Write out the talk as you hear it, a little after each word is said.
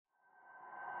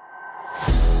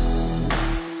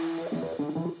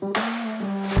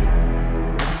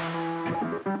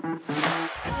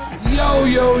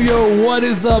Yo, what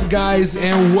is up, guys,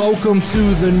 and welcome to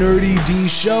the NerdyD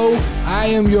Show. I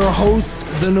am your host,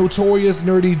 the notorious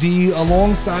NerdyD,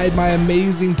 alongside my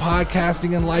amazing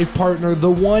podcasting and life partner,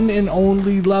 the one and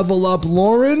only Level Up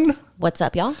Lauren. What's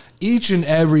up, y'all? Each and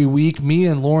every week, me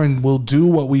and Lauren will do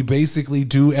what we basically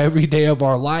do every day of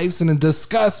our lives and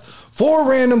discuss 4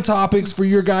 random topics for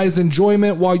your guys'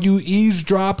 enjoyment while you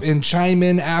eavesdrop and chime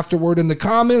in afterward in the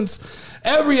comments.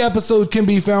 Every episode can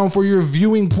be found for your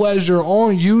viewing pleasure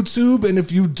on YouTube, and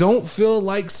if you don't feel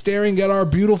like staring at our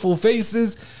beautiful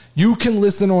faces, you can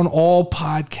listen on all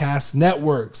podcast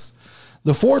networks.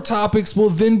 The 4 topics will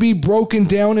then be broken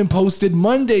down and posted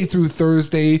Monday through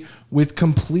Thursday, with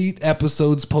complete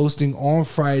episodes posting on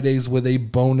Fridays with a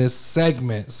bonus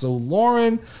segment. So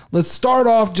Lauren, let's start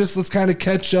off. Let's kind of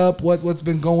catch up what's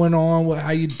been going on.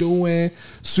 How you doing?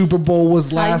 Super Bowl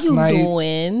was last night.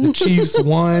 The Chiefs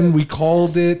won. We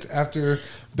called it after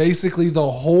basically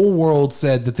the whole world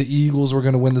said that the Eagles were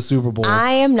going to win the Super Bowl.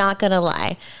 I am not going to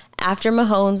lie. After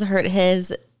Mahomes hurt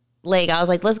his leg, I was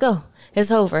like, let's go. It's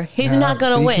over. He's not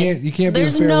going to win. You can't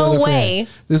There's be a fair weather way.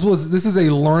 Fan. This is a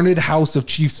learned house of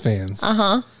Chiefs fans.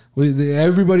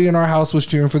 Everybody in our house was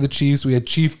cheering for the Chiefs. We had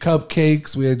Chief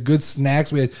cupcakes. We had good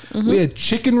snacks. We had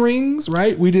chicken rings,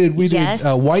 right? We did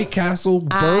White Castle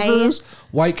burgers,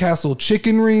 White Castle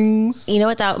chicken rings. You know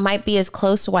what? That might be as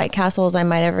close to White Castle as I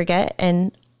might ever get,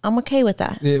 and I'm okay with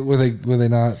that. Were they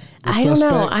not? I don't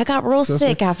know. I got real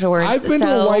sick afterwards. I've been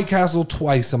to a White Castle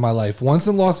twice in my life. Once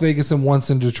in Las Vegas and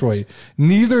once in Detroit.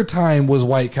 Neither time was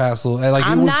White Castle.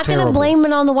 I'm not going to blame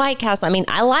it on the White Castle. I mean,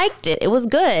 I liked it. It was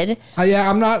good.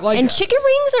 I'm not like... And chicken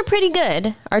rings are pretty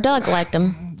good. Our dog liked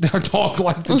them. Our dog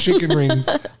liked the chicken rings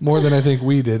more than I think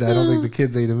we did. I don't think the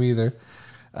kids ate them either.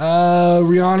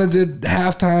 Rihanna did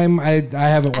halftime. I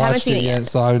haven't watched it yet,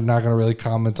 so I'm not going to really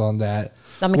comment on that.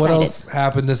 I'm excited. What else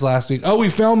happened this last week? Oh, we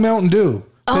found Mountain Dew.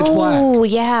 Pitch Black.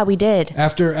 Black. Yeah, we did.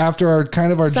 After our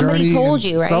journey. Somebody told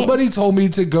you, right? Somebody told me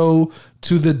to go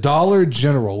to the Dollar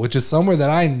General, which is somewhere that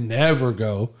I never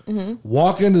go.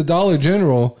 Walk into Dollar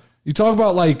General. You talk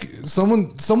about like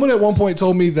someone at one point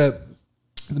told me that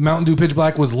the Mountain Dew Pitch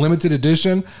Black was limited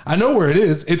edition. I know where it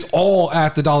is. It's all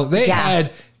at the Dollar. They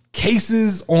had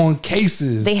cases on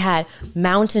cases. They had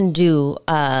Mountain Dew,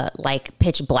 like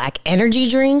Pitch Black energy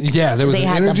drink. Yeah, there was an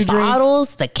energy drink. They had the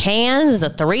bottles, the cans, the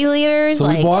 3 liters.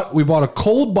 So we bought a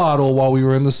cold bottle while we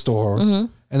were in the store, and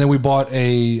then we bought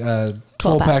a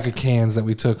 12-pack of cans that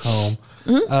we took home.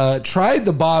 Tried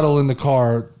the bottle in the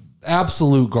car.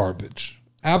 Absolute garbage.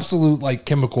 Absolute like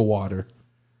chemical water.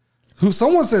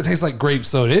 Someone said it tastes like grape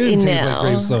soda. It didn't taste like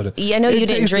grape soda. Yeah, I know you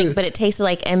didn't drink, but it tasted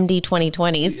like MD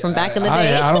 2020s from back in the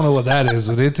day. I don't know what that is,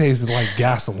 but it tasted like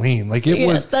gasoline. Like it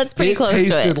was. That's pretty close to it. It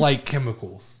tasted like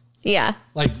chemicals. Yeah.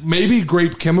 Like maybe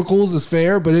grape chemicals is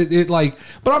fair, but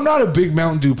but I'm not a big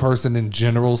Mountain Dew person in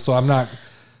general, so I'm not.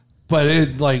 But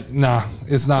it's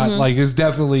not like it's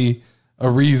definitely a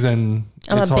reason.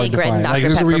 I'm a big red and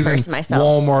Dr. Pepper person myself.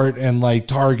 Walmart and like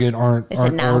Target aren't. They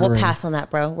said, "Nah, we'll pass on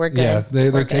that, bro. We're good." Yeah,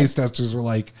 their taste testers were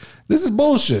like, "This is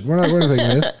bullshit. We're not taking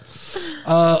this."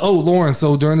 Lauren.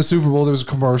 So during the Super Bowl, there was a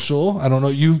commercial. I don't know.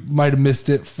 You might have missed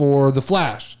it for the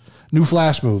Flash, new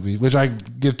Flash movie, which I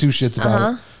give 2 shits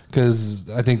about because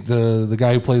I think the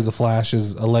guy who plays the Flash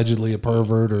is allegedly a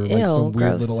pervert or like some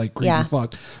weird little like creepy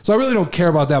fuck. So I really don't care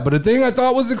about that. But a thing I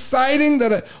thought was exciting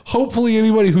that hopefully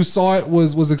anybody who saw it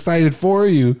was excited for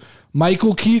you.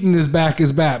 Michael Keaton is back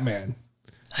as Batman.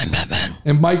 I'm Batman.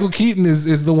 And Michael Keaton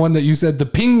is the one that you said, the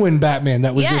Penguin Batman.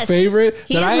 That was your favorite?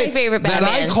 He is my favorite Batman.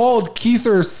 That I called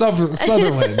Keither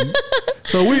Sutherland.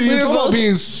 So we talking about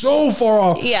being so far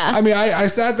off. Yeah. I mean, I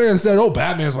sat there and said,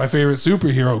 Batman's my favorite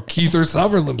superhero. Keither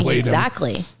Sutherland played him.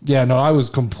 Exactly. Yeah, no, I was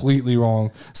completely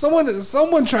wrong.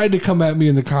 Someone tried to come at me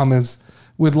in the comments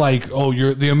with like,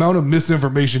 the amount of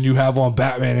misinformation you have on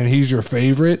Batman and he's your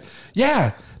favorite.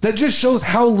 Yeah. That just shows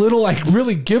how little I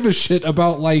really give a shit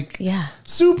about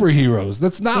superheroes.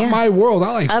 That's not my world.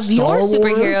 I like Star Wars. Of your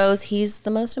superheroes, he's the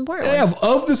most important one. Yeah,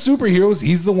 of the superheroes,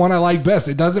 he's the one I like best.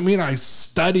 It doesn't mean I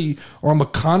study or I'm a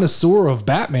connoisseur of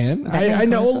Batman. I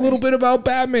know a little bit about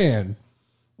Batman.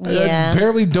 Yeah. I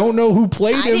barely don't know who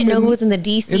played him. I didn't know who was in the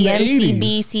DC,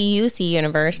 MC, BC,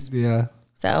 universe. Yeah.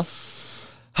 So...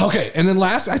 Okay, and then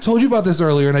last, I told you about this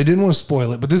earlier, and I didn't want to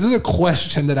spoil it, but this is a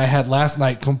question that I had last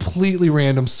night, completely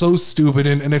random, so stupid,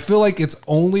 and I feel like it's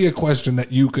only a question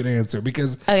that you could answer,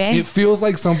 because it feels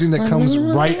like something that comes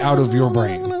right out of your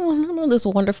brain. This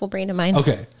wonderful brain of mine.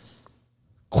 Okay.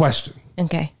 Question.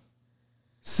 Okay.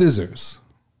 Scissors.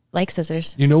 Like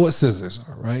scissors. You know what scissors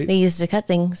are, right? They used to cut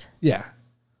things. Yeah.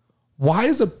 Why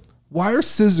are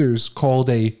scissors called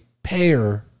a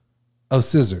pair of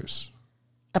scissors?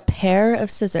 A pair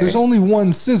of scissors. There's only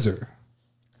one scissor.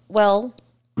 Well,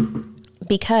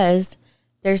 because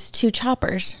there's two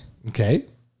choppers. Okay.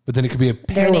 But then it could be a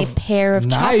pair of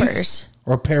knives choppers.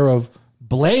 Or a pair of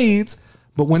blades.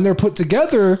 But when they're put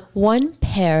together... One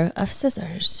pair of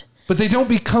scissors. But they don't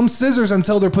become scissors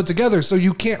until they're put together. So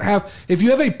you can't have... If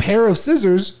you have a pair of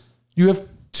scissors, you have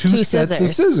two sets of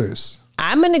scissors.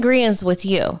 I'm in agreement with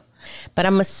you. But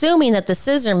I'm assuming that the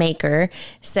scissor maker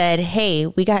said, hey,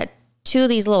 we got two of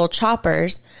these little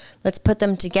choppers. Let's put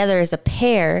them together as a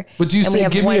pair. But do you say,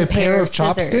 give me a pair of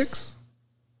chopsticks?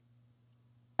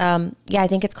 Yeah, I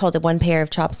think it's called one pair of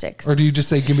chopsticks. Or do you just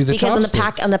say, give me the chopsticks?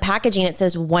 Because on the packaging, it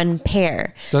says one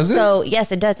pair. Does it? So,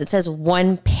 yes, it does. It says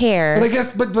one pair. But I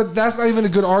guess, but that's not even a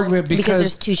good argument because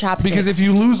there's two chopsticks. Because if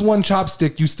you lose one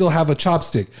chopstick, you still have a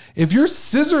chopstick. If your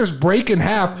scissors break in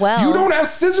half, you don't have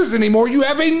scissors anymore. You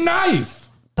have a knife.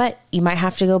 But you might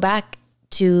have to go back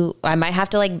to, I might have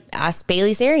to like ask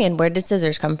Bailey Sarian, where did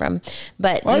scissors come from?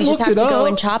 But you just have to go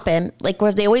and chop him. Like,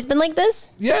 have they always been like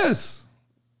this? Yes.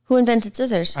 Who invented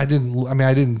scissors? I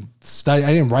didn't study.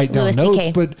 I didn't write down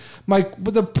notes, but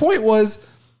the point was,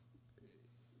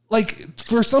 like,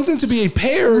 for something to be a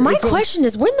pair. My question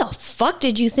is, when the fuck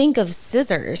did you think of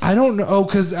scissors? I don't know,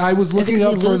 because I was looking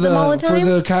up for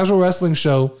the casual wrestling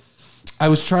show. I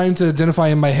was trying to identify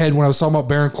in my head when I was talking about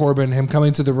Baron Corbin, him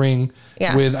coming to the ring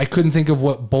with, I couldn't think of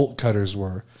what bolt cutters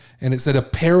were. And it said a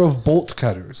pair of bolt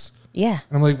cutters. Yeah.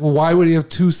 And I'm like, well, why would he have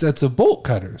two sets of bolt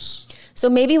cutters? So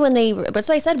maybe that's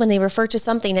what I said, when they refer to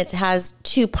something that has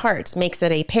two parts, makes it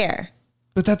a pair.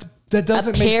 But that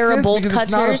doesn't make sense because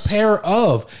it's not a pair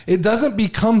of. It doesn't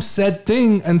become said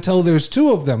thing until there's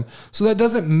two of them. So that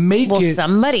doesn't make it. Well,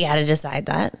 somebody had to decide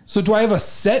that. So do I have a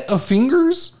set of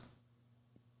fingers?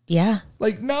 Yeah.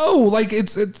 Like, no, like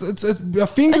it's a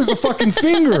finger's a fucking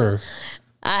finger.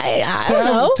 I don't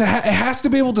know. It has to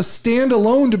be able to stand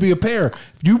alone to be a pair.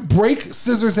 If you break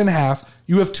scissors in half,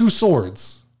 you have two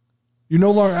swords. You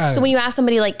no longer. So when you ask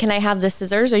somebody, like, can I have the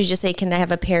scissors? Or you just say, can I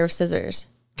have a pair of scissors?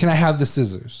 Can I have the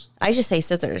scissors? I just say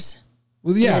scissors.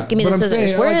 Well, yeah. Give me the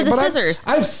scissors. Where are the scissors?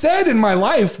 I've said in my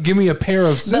life, give me a pair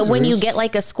of scissors. But when you get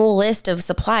like a school list of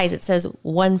supplies, it says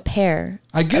one pair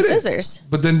of scissors.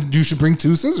 But then you should bring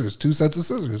two scissors, two sets of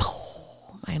scissors.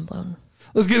 Oh, mind blown.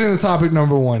 Let's get into topic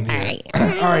number one here. All right.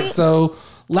 All right. So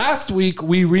last week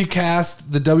we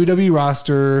recast the WWE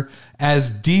roster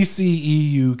as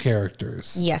DCEU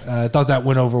characters. Yes. I thought that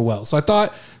went over well. So I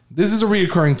thought this is a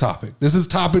reoccurring topic. This is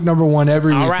topic number one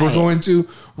every week. Right. We're going to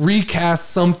recast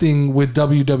something with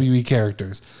WWE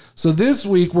characters. So this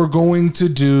week we're going to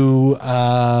do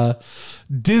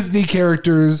Disney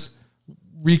characters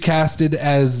recasted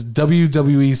as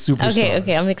WWE superstars.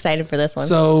 Okay, I'm excited for this one.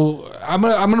 So I'm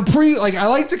gonna I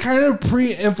like to kind of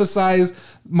pre-emphasize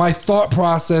my thought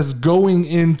process going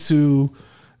into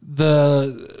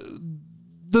the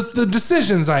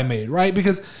decisions I made, right?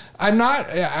 Because I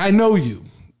know you.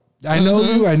 I know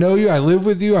you. I live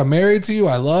with you. I'm married to you.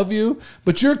 I love you.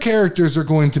 But your characters are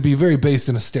going to be very based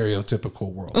in a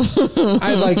stereotypical world.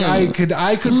 I could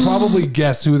probably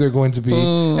guess who they're going to be,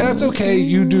 and that's okay.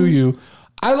 You do you.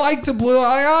 I like to go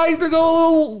a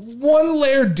little one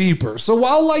layer deeper. So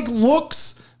while like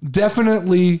looks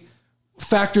definitely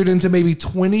factored into maybe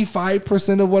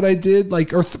 25% of what I did,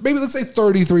 like, or maybe let's say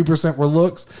 33% were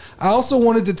looks, I also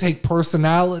wanted to take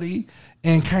personality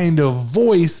and kind of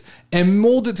voice and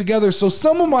mold it together. So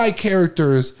some of my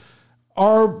characters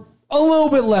are a little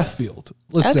bit left field.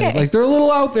 Let's say like they're a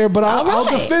little out there, but I'll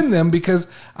defend them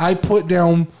because I put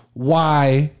down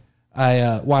why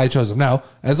I chose them. Now,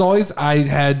 as always, I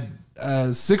had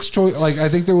 6 choice. Like I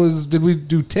think did we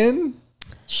do 10?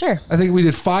 Sure. I think we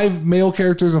did 5 male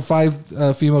characters and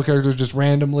 5 female characters just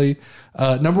randomly.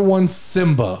 Number 1,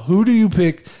 Simba. Who do you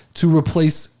pick to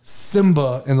replace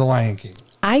Simba in The Lion King?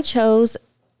 I chose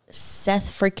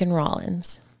Seth freaking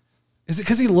Rollins. Is it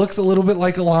because he looks a little bit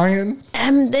like a lion?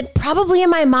 Probably in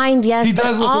my mind, yes. He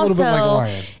does look a little bit like a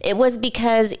lion. It was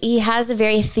because he has a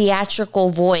very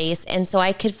theatrical voice, and so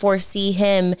I could foresee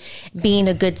him being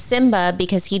a good Simba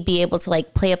because he'd be able to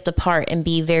like play up the part and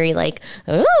be very like.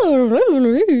 I don't want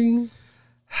to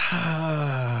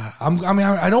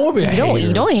be a hater.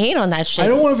 You don't hate on that shit. I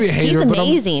don't want to be a hater. He's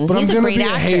amazing. But He's I'm a going to great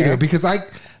be a actor. hater because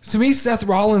to me, Seth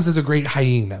Rollins is a great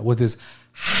hyena with his.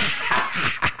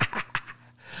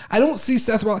 I don't see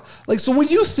Seth Rollins so when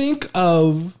you think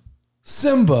of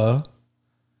Simba,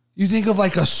 you think of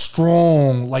like a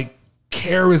strong, like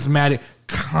charismatic,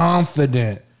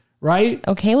 confident, right?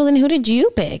 Okay, well then who did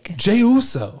you pick? Jey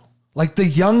Uso, like the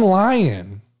young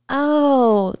lion.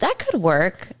 Oh, that could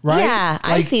work. Right? Yeah,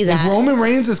 I see that. If Roman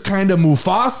Reigns is kind of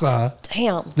Mufasa,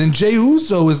 damn, then Jey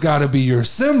Uso has got to be your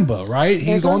Simba, right?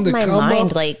 He's on the come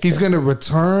up. Like, he's going to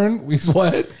return. He's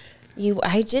what?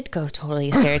 I did go totally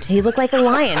stereotype. He looked like a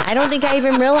lion. I don't think I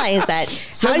even realized that.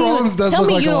 Seth Rollins does tell look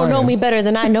me like you a don't lion. know me better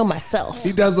than I know myself.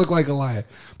 He does look like a lion.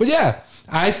 But yeah,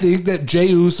 I think that Jey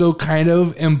Uso kind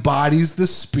of embodies the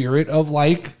spirit of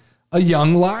like a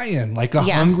young lion, like a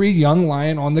hungry young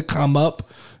lion on the come up.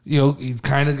 You know, he's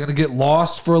kind of going to get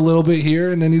lost for a little bit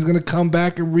here, and then he's going to come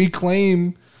back and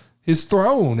reclaim his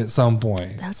throne at some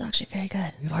point. That was actually very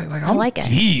good. I'm like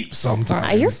deep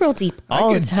sometimes. You're real deep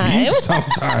all the time. Deep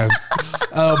sometimes.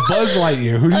 Buzz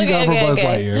Lightyear. Who do you got for Buzz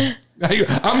Lightyear?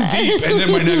 I'm deep, and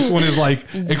then my next one is like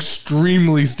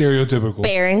extremely stereotypical.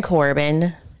 Baron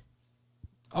Corbin.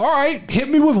 All right, hit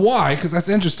me with why, because that's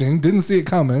interesting. Didn't see it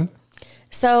coming.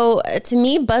 So to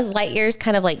me, Buzz Lightyear is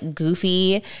kind of like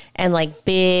goofy and like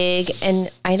big, and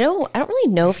I don't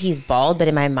really know if he's bald, but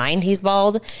in my mind he's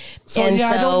bald. So I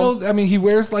don't know. I mean, he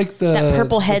wears like that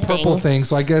purple head thing,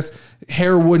 so I guess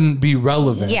hair wouldn't be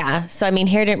relevant. Yeah, so I mean,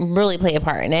 hair didn't really play a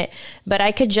part in it, but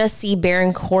I could just see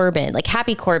Baron Corbin, like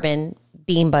Happy Corbin,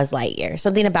 being Buzz Lightyear.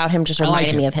 Something about him just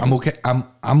reminded me of him. I'm okay.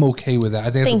 I'm okay with that.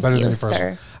 I think it's better than the first sir.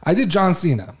 one. I did John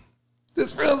Cena.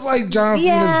 This feels like John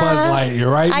Cena's Buzz Lightyear,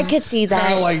 right? I could see that.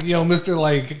 Kind of like, Mr.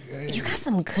 Like, you got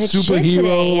some good superhero. Shit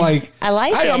today. Like, I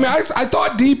like it. I mean, I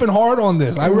thought deep and hard on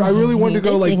this. I really wanted to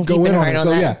go in on it.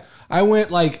 So yeah, I went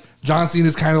like John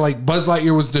Cena's kind of like Buzz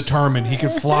Lightyear was determined. He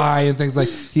could fly and things like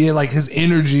he had like his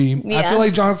energy. Yeah. I feel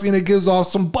like John Cena gives off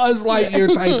some Buzz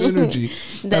Lightyear type energy.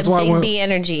 That's why I went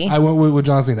energy. I went with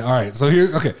John Cena. All right, so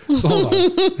so hold on.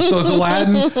 So it's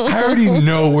Aladdin. I already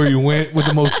know where you went with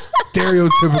the most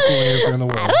stereotypical answer in the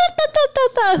world.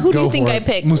 Who do you think I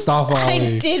picked? Mustafa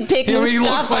Ali. I did pick Mustafa He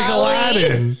looks like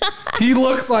Aladdin. He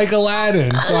looks like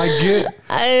Aladdin. So I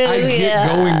get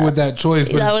going with that choice,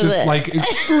 but it's just like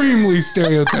extremely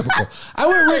stereotypical. I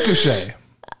went Ricochet.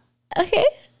 Okay.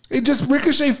 It just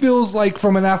Ricochet feels like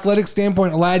from an athletic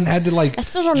standpoint, Aladdin had to like. I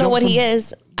still don't know what he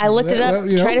is. I looked it up,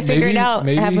 tried to figure it out.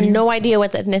 I have no idea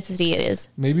what the ethnicity it is.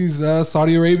 Maybe he's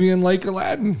Saudi Arabian like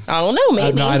Aladdin. I don't know.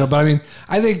 Maybe. No, I don't. But I mean,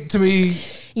 I think to me,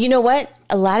 you know what?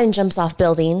 Aladdin jumps off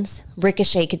buildings.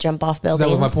 Ricochet could jump off buildings.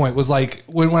 So that was my point. Was like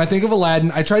when I think of Aladdin,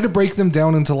 I tried to break them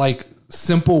down into like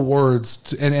simple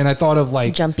words, and I thought of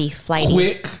like jumpy, flighty,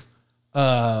 quick,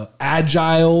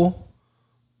 agile.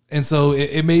 And so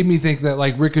it made me think that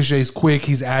like Ricochet's quick,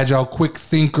 he's agile, quick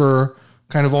thinker,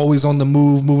 kind of always on the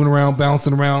move, moving around,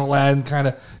 bouncing around. Aladdin kind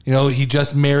of, he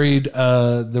just married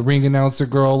the ring announcer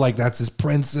girl, like that's his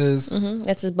princess. Mm-hmm.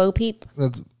 That's his Bo Peep.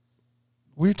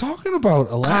 We're talking about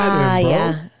Aladdin,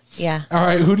 bro. Yeah. All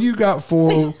right, who do you got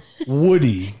for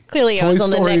Woody? Clearly, I was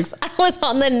on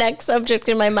the next subject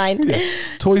in my mind. Yeah.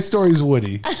 Toy Story's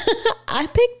Woody. I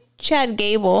picked Chad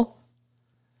Gable.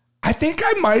 I think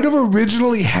I might have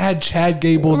originally had Chad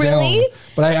Gable down,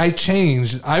 but I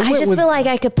changed. I just feel like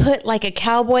I could put like a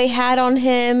cowboy hat on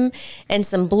him and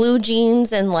some blue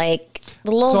jeans and like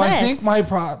the little vest. I think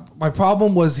my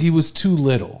problem was he was too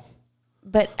little.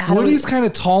 But Woody's kind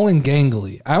of tall and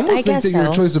gangly. I almost think that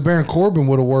your choice of Baron Corbin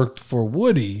would have worked for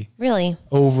Woody. Really?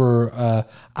 Over,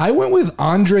 I went with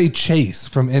Andre Chase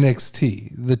from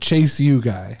NXT, the Chase U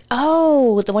guy.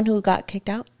 Oh, the one who got kicked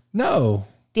out? No.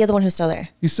 The other one who's still there.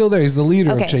 He's still there. He's the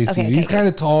leader of Chase U. He's kind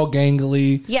of tall,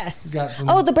 gangly. Yes.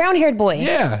 The brown-haired boy.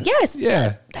 Yeah. Yes.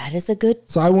 Yeah. That is a good.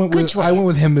 So I went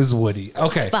with him as Woody.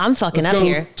 Okay. But I'm fucking up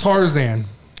here. Tarzan.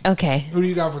 Okay. Who do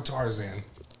you got for Tarzan?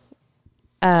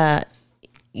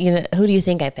 Who do you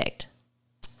think I picked?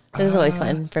 This is always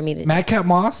fun for me to. Madcap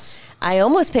Moss. I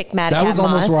almost picked Madcap Moss. That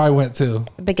was almost where I went too.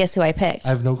 But guess who I picked? I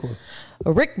have no clue.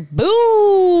 Rick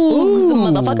Boogs,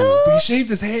 motherfucker. He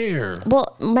shaved his hair.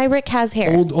 Well, my Rick has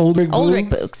hair. Old Rick Boogs? Old Rick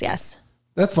Boogs, yes.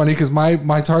 That's funny because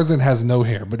my Tarzan has no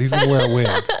hair, but he's going to wear a wig.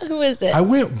 Who is it? I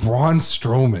went Braun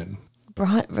Strowman.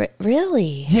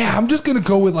 Really? Yeah, I'm just going to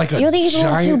go with like a giant. You don't think he's a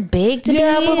little too big to be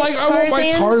Tarzan? Yeah, but like I want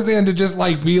my Tarzan to just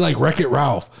like be like Wreck-It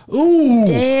Ralph. Ooh.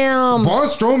 Damn. Braun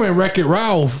Strowman, Wreck-It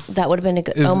Ralph. That would have been a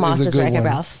good. Omos is Wreck-It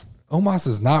Ralph. Omos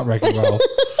is not Wreck-It Ralph.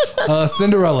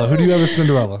 Cinderella. Who do you have as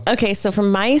Cinderella? Okay, so for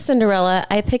my Cinderella,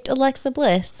 I picked Alexa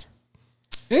Bliss.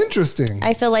 Interesting.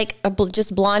 I feel like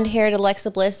just blonde-haired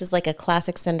Alexa Bliss is like a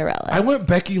classic Cinderella. I went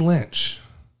Becky Lynch.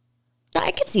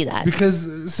 I could see that.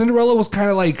 Because Cinderella was kind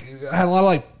of like, had a lot of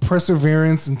like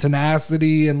perseverance and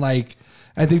tenacity, and like,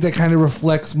 I think that kind of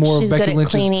reflects more of Becky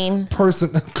Lynch's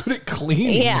person. Good at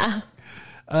cleaning. Yeah.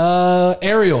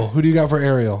 Ariel. Who do you got for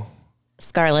Ariel?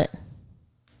 Scarlett.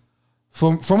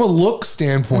 From a look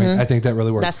standpoint, I think that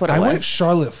really works. That's what it was. I went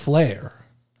Charlotte Flair.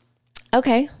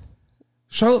 Okay.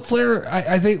 Charlotte Flair,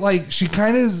 I think like she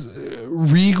kind of is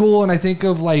regal, and I think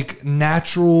of like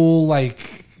natural, like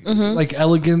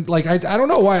elegant. Like I don't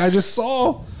know why I just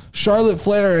saw Charlotte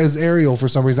Flair as Ariel for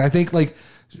some reason. I think like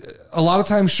a lot of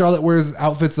times Charlotte wears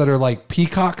outfits that are like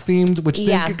peacock themed, which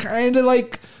they kind of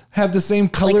like have the same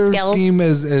color scheme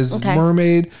as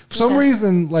Mermaid. For some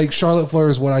reason, like Charlotte Flair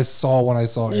is what I saw when I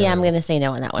saw Ariel. Yeah, I'm gonna say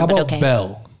no on that one. How about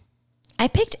Belle? I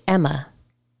picked Emma.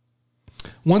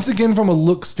 Once again, from a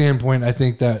look standpoint, I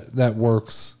think that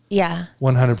works. Yeah.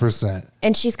 100%.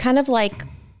 And she's kind of like,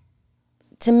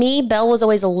 to me, Belle was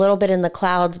always a little bit in the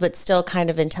clouds, but still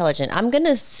kind of intelligent. I'm going to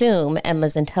assume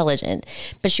Emma's intelligent,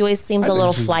 but she always seems a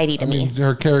little flighty to me.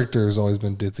 Her character has always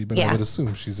been ditzy, but I would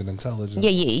assume she's an intelligent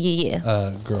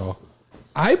girl.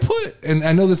 I put, and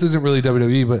I know this isn't really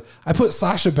WWE, but I put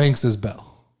Sasha Banks as Belle.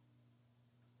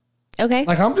 Okay.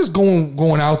 Like I'm just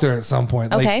going out there at some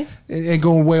point. Like, and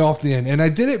going way off the end. And I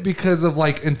did it because of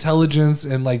like intelligence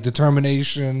and like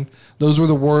determination. Those were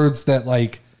the words that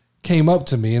like came up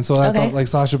to me. And so I thought like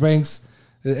Sasha Banks,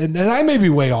 and I may be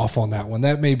way off on that one.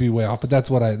 That may be way off, but that's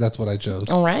what I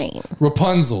chose. All right.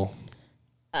 Rapunzel.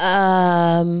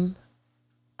 I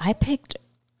picked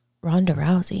Ronda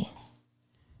Rousey.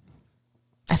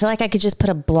 I feel like I could just put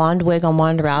a blonde wig on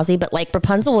Ronda Rousey, but like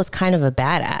Rapunzel was kind of a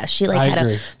badass. She like had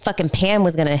a fucking pan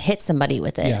was going to hit somebody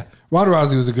with it. Yeah. Ronda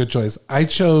Rousey was a good choice. I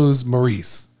chose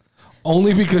Maurice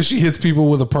only because she hits people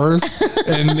with a purse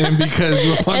and because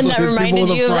Rapunzel hits people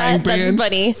with a frying pan. That's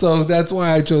funny. So that's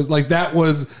why I chose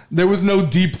there was no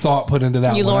deep thought put into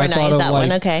that one. I thought of that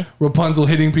one. Okay. Rapunzel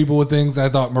hitting people with things. I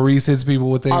thought Maurice hits people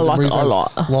with things. Maurice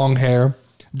has long hair.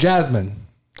 Jasmine.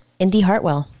 Indy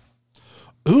Hartwell.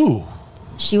 Ooh.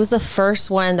 She was the first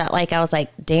one that like, I was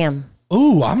like, damn.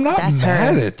 Ooh, I'm not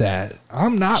mad at that.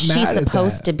 I'm not mad at that. She's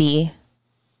supposed to be.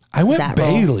 I went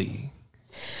Bailey.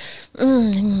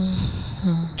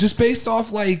 Just based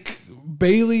off like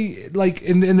Bailey, like,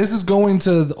 and this is going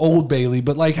to the old Bailey,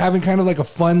 but like having kind of like a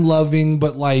fun loving,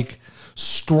 but like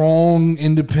strong,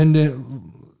 independent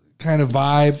kind of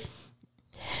vibe.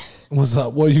 What's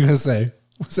up? What are you going to say?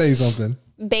 Say something.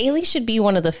 Bailey should be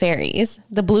one of the fairies,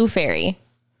 the blue fairy.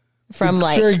 From the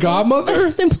like fairy godmother,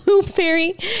 the blue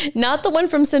fairy, not the one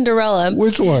from Cinderella.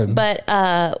 Which one? But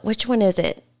which one is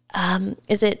it?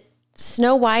 Is it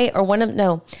Snow White or one of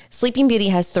no? Sleeping Beauty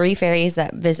has 3 fairies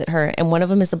that visit her, and one of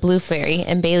them is a blue fairy,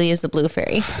 and Bailey is the blue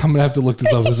fairy. I'm gonna have to look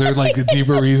this up. Is there like a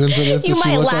deeper reason for this? You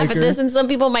might laugh at this, and some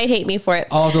people might hate me for it.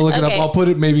 I'll have to look it up. I'll put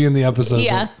it maybe in the episode.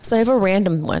 Yeah. So I have a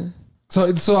random one. So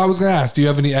I was gonna ask, do you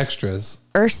have any extras?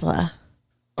 Ursula.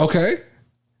 Okay.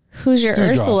 Who's your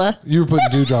Dewdrop. Ursula? You were putting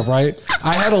Dewdrop, right?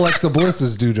 I had Alexa Bliss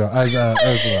as Dewdrop, as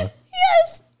Ursula.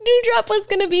 Yes, Dewdrop was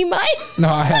going to be mine. No,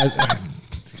 I had.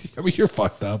 I mean, you're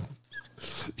fucked up.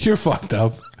 You're fucked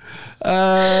up.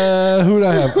 Who did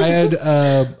I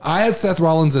have? I had Seth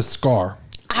Rollins as Scar.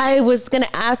 I was going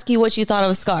to ask you what you thought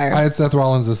of Scar. I had Seth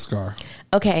Rollins as Scar.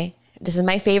 Okay, this is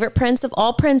my favorite prince of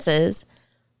all princes,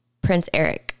 Prince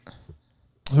Eric.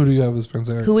 Who do you have as Prince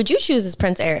Eric? Who would you choose as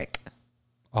Prince Eric?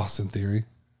 Austin Theory.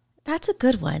 That's a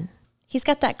good one. He's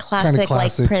got that classic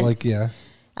like Prince. Like, yeah.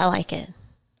 I like it.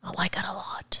 I like it a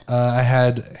lot. I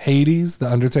had Hades, the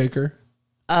Undertaker.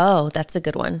 Oh, that's a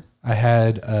good one. I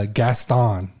had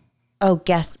Gaston. Oh,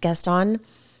 Gaston.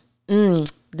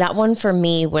 That one for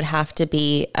me would have to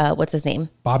be what's his name?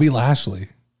 Bobby Lashley.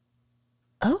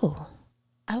 Oh,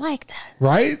 I like that.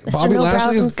 Right? Mr. Bobby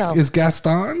Lashley is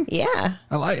Gaston. Yeah.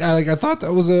 I thought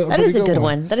that was a that is a good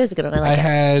one. That is a good one. I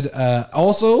had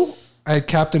I had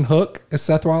Captain Hook as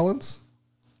Seth Rollins.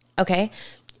 Okay.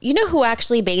 You know who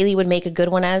actually Bailey would make a good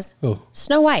one as? Who?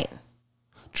 Snow White.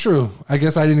 True. I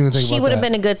guess I didn't even think about that. She would have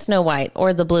been a good Snow White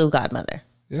or the blue godmother.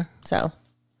 Yeah. So.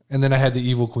 And then I had the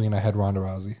evil queen. I had Ronda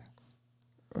Rousey.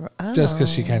 Oh. Just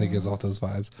because she kind of gives off those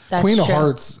vibes. That's Queen true. of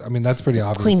Hearts. I mean, that's pretty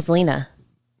obvious. Queen Zelina.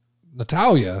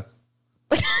 Natalia.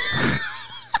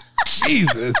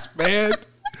 Jesus, man.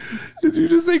 Did you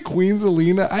just say Queen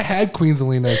Zelina? I had Queen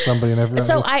Zelina as somebody, and I forgot.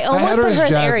 So I almost put her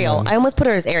as Ariel. I almost put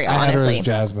her as Ariel, honestly. I had her as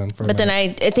Jasmine for a minute. Then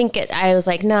I think I was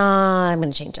like, nah, I'm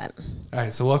going to change that. All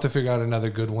right, so we'll have to figure out another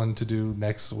good one to do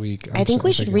next week. I think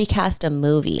we should recast a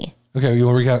movie. Okay, you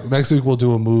want to recast? Next week we'll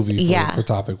do a movie for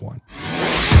topic 1.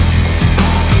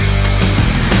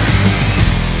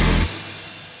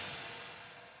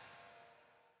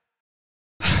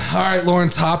 All right, Lauren,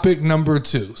 topic number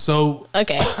 2. So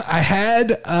okay, I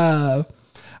had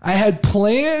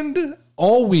planned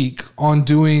all week on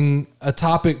doing a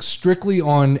topic strictly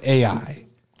on AI.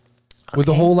 With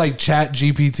the whole like chat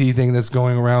GPT thing that's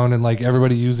going around and like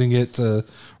everybody using it to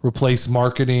replace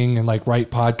marketing and like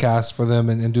write podcasts for them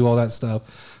and do all that stuff.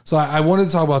 So I wanted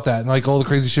to talk about that and like all the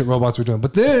crazy shit robots were doing.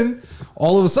 But then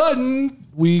all of a sudden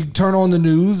we turn on the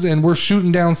news and we're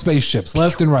shooting down spaceships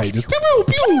left and right. Just pew, pew,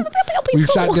 pew. We've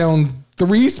shot down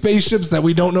 3 spaceships that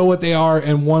we don't know what they are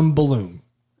and 1 balloon.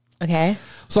 Okay.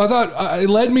 So I thought it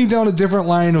led me down a different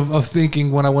line of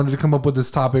thinking when I wanted to come up with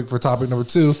this topic for topic number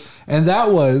 2. And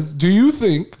that was, do you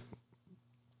think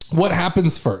what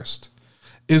happens first?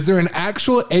 Is there an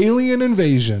actual alien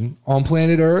invasion on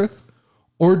planet Earth?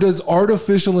 Or does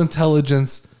artificial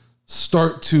intelligence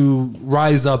start to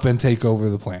rise up and take over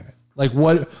the planet? Like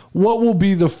what will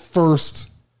be the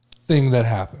first thing that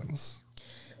happens?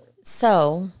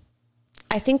 So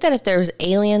I think that if there's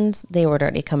aliens, they would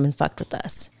already come and fucked with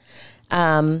us.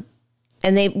 And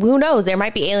who knows, there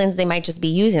might be aliens. They might just be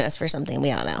using us for something.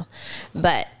 We don't know.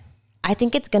 But I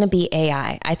think it's going to be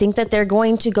AI. I think that they're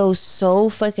going to go so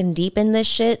fucking deep in this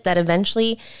shit that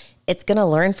eventually it's going to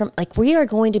learn from, like, we are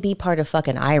going to be part of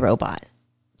fucking iRobot.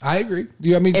 I agree.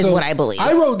 I mean, is what I believe.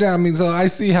 I wrote down, so I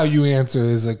see how you answer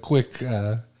is a quick,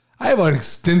 I have an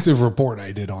extensive report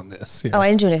I did on this. Yeah. Oh, I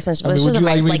didn't do an extensive.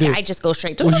 I just go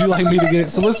straight to Would you like me to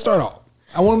get, so let's start off.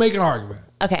 I want to make an argument.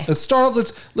 Okay. Let's start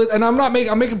off, and I'm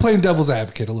making playing devil's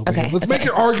advocate a little bit. Okay. Let's make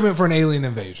an argument for an alien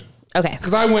invasion. Okay.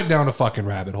 Because I went down a fucking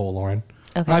rabbit hole, Lauren.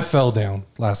 Okay. I fell down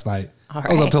last night. All right.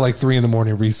 I was up till like 3 a.m.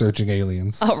 researching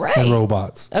aliens and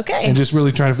robots. Okay. And just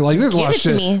really trying to feel like there's a lot of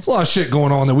shit. There's a lot of shit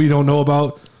going on that we don't know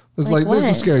about. There's there's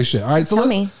some scary shit. All right. So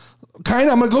I'm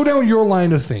gonna go down your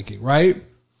line of thinking, right?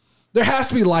 There has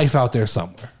to be life out there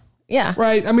somewhere. Yeah.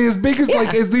 Right. I mean, as big as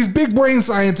as these big brain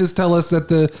scientists tell us that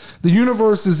the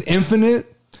universe is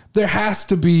infinite, there has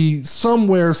to be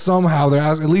somewhere, somehow, there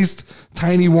has at least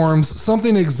tiny worms,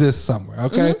 something exists somewhere.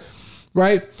 Okay. Mm-hmm.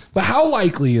 Right. But how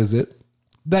likely is it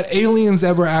that aliens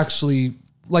ever actually,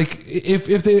 like, if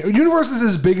the universe is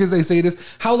as big as they say it is,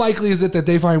 how likely is it that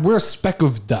they find we're a speck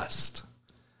of dust?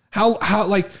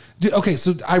 Okay,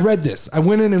 so I read this. I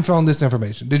went in and found this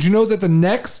information. Did you know that the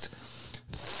next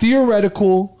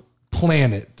theoretical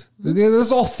planet, this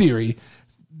is all theory,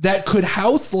 that could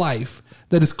house life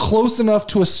that is close enough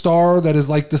to a star that is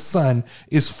like the sun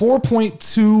is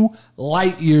 4.2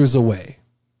 light years away?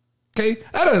 Okay,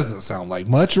 that doesn't sound like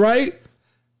much, right?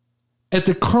 At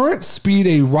the current speed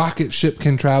a rocket ship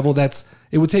can travel, it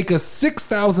would take us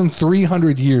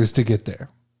 6,300 years to get there.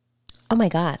 Oh my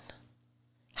God.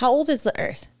 How old is the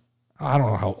Earth? I don't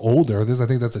know how old Earth is. I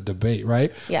think that's a debate,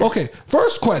 right? Yeah. Okay,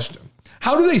 first question.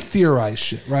 How do they theorize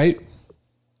shit, right?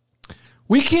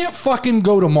 We can't fucking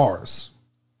go to Mars.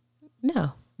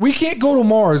 No. We can't go to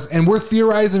Mars and we're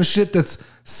theorizing shit that's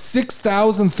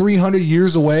 6,300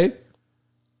 years away.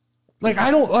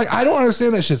 I don't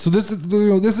understand that shit. So this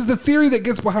is the theory that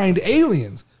gets behind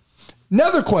aliens.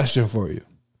 Another question for you.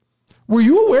 Were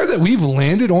you aware that we've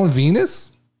landed on Venus?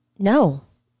 No.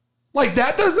 Like,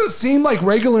 that doesn't seem like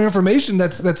regular information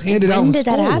that's handed out in school. When did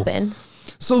that happen?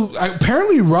 So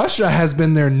apparently Russia has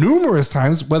been there numerous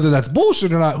times. Whether that's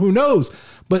bullshit or not, who knows?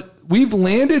 But we've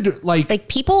landed like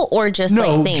people or just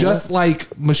like things? Just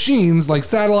like machines, like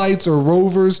satellites or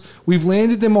rovers. We've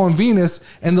landed them on Venus,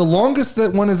 and the longest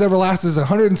that one has ever lasted is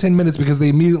 110 minutes because they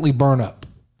immediately burn up.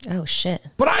 Oh shit!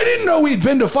 But I didn't know we'd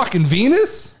been to fucking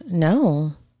Venus.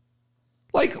 No.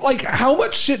 Like how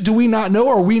much shit do we not know?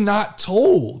 Or are we not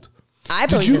told? I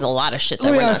believe there's a lot of shit that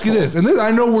Let we're me not ask you told. this, and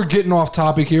I know we're getting off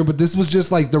topic here, but this was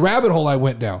just like the rabbit hole I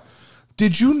went down.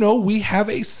 Did you know we have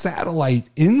a satellite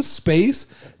in space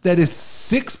that is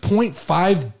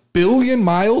 6.5 billion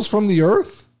miles from the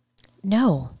Earth?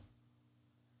 No.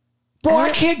 Bro, I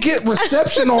can't get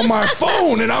reception on my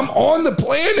phone and I'm on the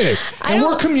planet. And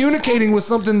we're communicating with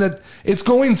something that it's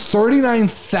going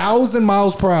 39,000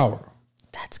 miles per hour.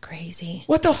 That's crazy.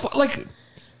 What the fuck? Like,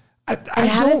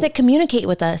 how does it communicate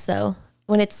with us though?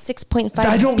 When it's 6.5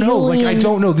 I don't know. Like, I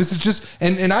don't know. This is just,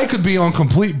 and I could be on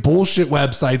complete bullshit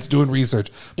websites doing research,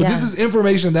 but this is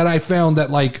information that I found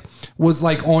that like was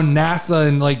like on NASA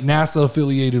and like NASA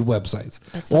affiliated websites.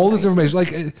 All this information.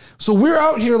 Like, so we're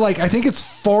out here, like, I think it's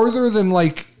farther than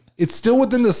like, it's still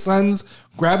within the sun's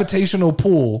gravitational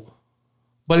pull,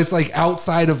 but it's like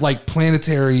outside of like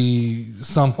planetary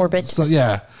orbit. So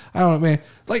yeah, I don't know, man.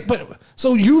 Like, but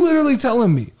so you literally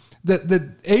telling me that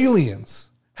aliens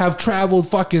have traveled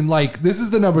fucking, like, this is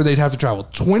the number they'd have to travel,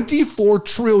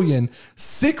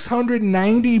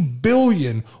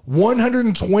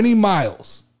 24,690,120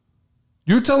 miles.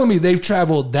 You're telling me they've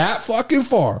traveled that fucking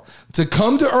far to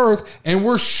come to Earth and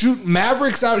we're shooting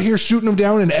Mavericks out here shooting them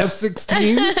down in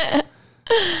F-16s?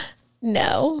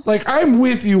 No. Like, I'm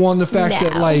with you on the fact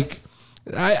that, like,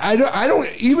 I don't,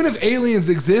 even if aliens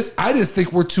exist, I just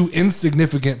think we're too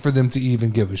insignificant for them to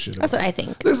even give a shit about. That's what I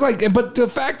think. There's like, but the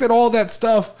fact that all that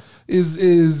stuff, is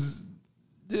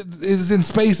in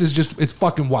space is just, it's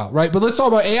fucking wild, right? But let's talk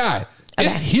about AI. Okay.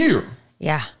 It's here.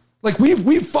 Yeah. Like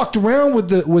we've fucked around with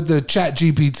the Chat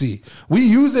GPT. We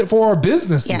use it for our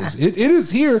businesses. Yeah. It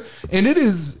is here, and it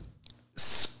is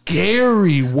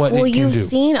scary what it can do. Well, you've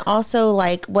seen also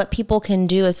like what people can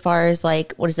do as far as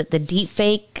like, what is it, the deep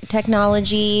fake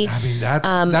technology? I mean,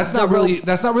 that's not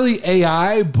really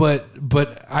AI, but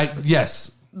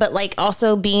yes. But like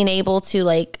also being able to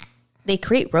like, they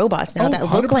create robots now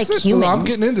that look like humans. So I'm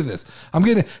getting into this.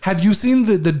 Have you seen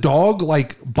the dog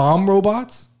like bomb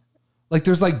robots? Like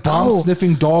there's like bomb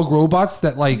sniffing dog robots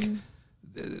that like.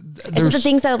 Is it the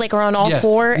things that like are on all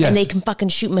four and they can fucking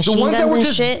shoot machine guns and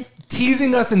shit?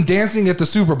 Teasing us and dancing at the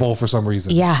Super Bowl for some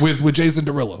reason. Yeah. With Jason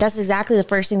Derulo. That's exactly the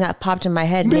first thing that popped in my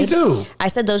head. Me too. I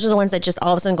said those are the ones that just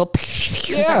all of a sudden go.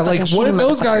 Yeah, like what if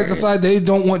those guys decide they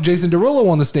don't want Jason Derulo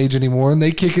on the stage anymore and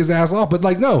they kick his ass off? But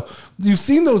like, no, you've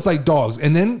seen those like dogs.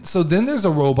 And then there's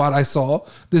a robot I saw,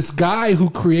 this guy who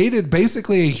created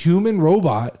basically a human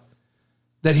robot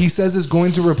that he says is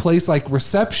going to replace like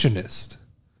receptionist.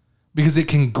 Because it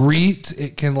can greet,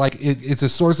 it can like, it's a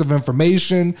source of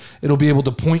information. It'll be able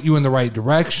to point you in the right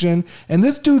direction. And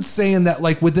this dude's saying that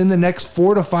like within the next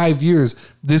 4 to 5 years,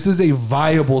 this is a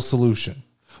viable solution.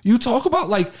 You talk about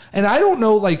like, and I don't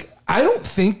know, like, I don't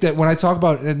think that when I talk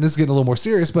about, and this is getting a little more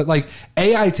serious, but like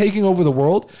AI taking over the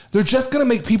world, they're just going to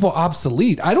make people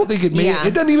obsolete. I don't think it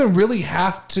doesn't even really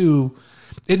have to,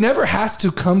 it never has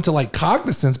to come to like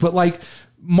cognizance, but like,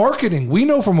 marketing, we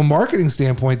know from a marketing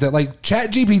standpoint that like Chat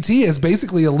GPT has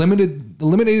basically eliminated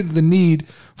the need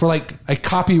for like a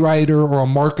copywriter or a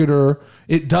marketer.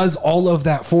 It does all of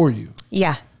that for you.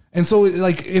 Yeah. And so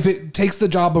like if it takes the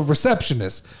job of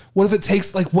receptionist, what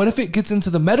if it gets into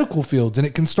the medical fields and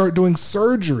it can start doing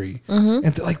surgery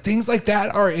and like things like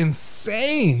that are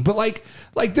insane. But like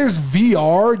there's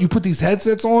VR, you put these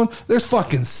headsets on, there's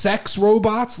fucking sex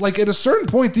robots. Like at a certain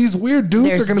point, these weird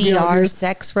dudes are going to be out here.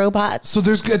 Sex robots. So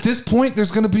at this point,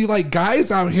 there's going to be like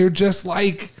guys out here just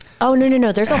like. Oh,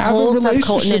 no. There's a whole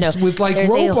subculture with like there's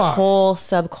robots. A whole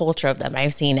subculture of them.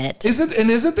 I've seen it.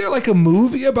 Isn't there like a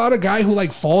movie about a guy who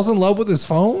like falls in love with his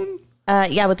phone?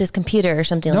 Yeah, with his computer or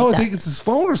something like that. No, I think it's his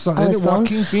phone or something. His phone?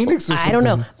 Joaquin Phoenix or something. I don't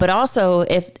know. But also,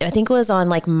 I think it was on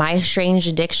like My Strange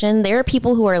Addiction, there are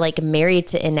people who are like married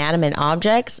to inanimate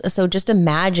objects. So just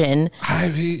imagine.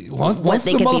 Once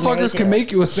the motherfuckers can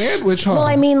make you a sandwich, huh? Well,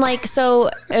 I mean, like, so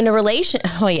in a relation,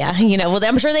 well,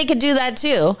 I'm sure they could do that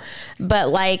too. But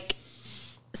like,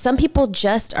 some people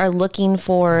just are looking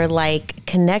for like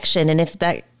connection. And if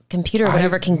that computer or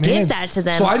whatever can give that to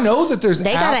them. So I know that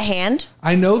they got a hand.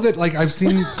 I know that like I've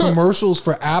seen commercials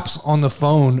for apps on the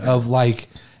phone of like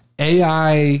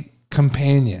AI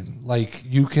companion. Like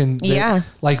you can,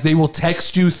 like they will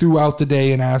text you throughout the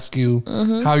day and ask you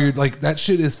how you're like, that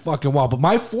shit is fucking wild. But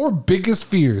my 4 biggest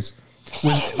fears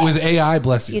with AI,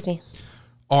 bless you, excuse me,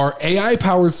 are AI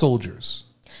powered soldiers.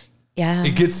 Yeah.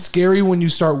 It gets scary when you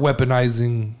start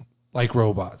weaponizing like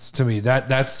robots. To me,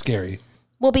 that's scary.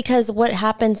 Well, because what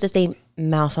happens if they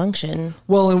malfunction?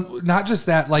 Well, and not just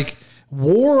that, like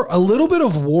war, a little bit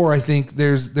of war, I think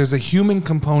there's a human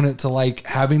component to like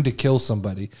having to kill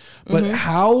somebody. But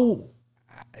how,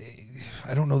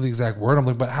 I don't know the exact word I'm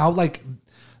looking, but how like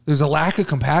there's a lack of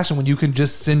compassion when you can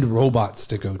just send robots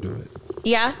to go do it.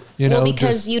 Yeah. Well,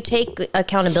 because you take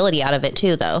accountability out of it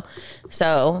too, though.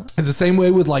 So it's the same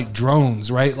way with like drones,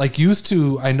 right? Like used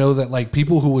to, I know that like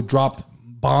people who would drop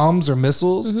bombs or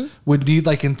missiles would need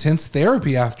like intense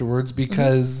therapy afterwards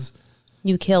because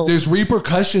you killed. There's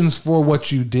repercussions for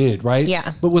what you did, right?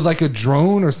 Yeah. But with like a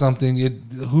drone or something,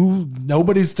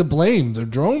 nobody's to blame. The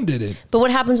drone did it. But what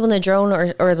happens when the drone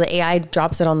or the AI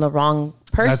drops it on the wrong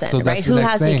person, right? Who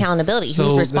has the accountability?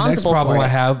 Who's responsible for it? The next problem I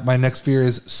have, my next fear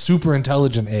is super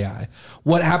intelligent AI.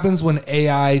 What happens when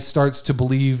AI starts to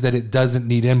believe that it doesn't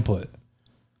need input?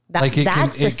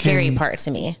 That's the scary part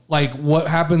to me. Like what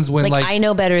happens when like I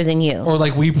know better than you. Or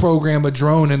like we program a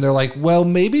drone and they're like, well,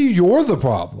 maybe you're the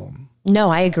problem. No,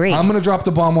 I agree. I'm going to drop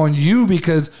the bomb on you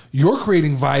because you're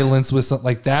creating violence with something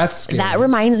like that's scary. That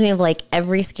reminds me of like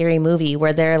every scary movie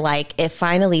where they're like, it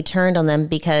finally turned on them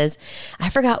because I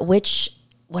forgot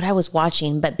what I was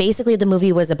watching, but basically the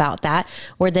movie was about that,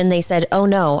 where then they said, oh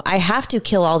no, I have to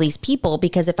kill all these people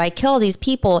because if I kill all these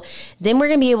people, then we're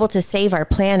going to be able to save our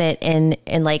planet and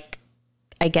like,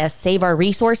 I guess, save our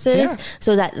resources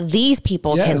so that these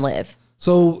people can live.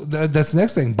 So that's the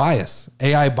next thing, bias,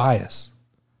 AI bias.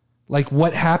 Like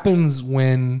what happens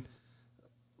when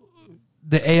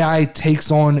the AI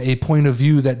takes on a point of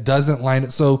view that doesn't line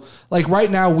it. So like right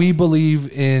now we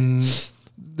believe in,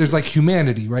 there's like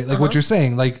humanity, right? Like what you're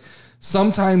saying, like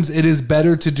sometimes it is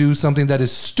better to do something that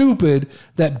is stupid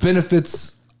that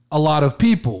benefits a lot of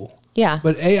people. Yeah.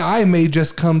 But AI may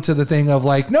just come to the thing of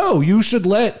like, no, you should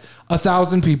let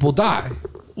 1,000 people die.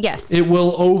 Yes. It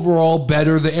will overall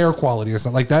better the air quality or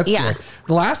something like that. Yeah.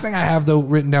 The last thing I have though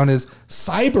written down is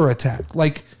cyber attack.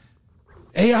 Like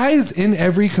AI is in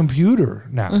every computer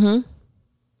now. Mm-hmm.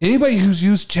 Anybody who's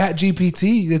used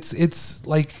ChatGPT, it's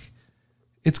like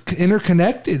it's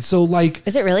interconnected. So like,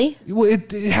 is it really? Well,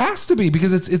 it has to be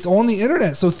because it's on the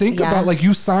internet. So think about like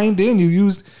you signed in, you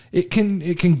used it can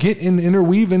get and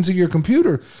interweave into your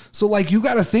computer. So like you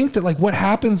got to think that like what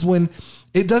happens when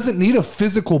it doesn't need a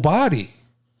physical body.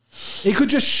 It could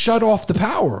just shut off the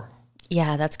power.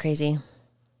 Yeah, that's crazy.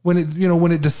 When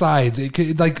it decides, it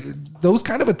could, like those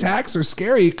kind of attacks are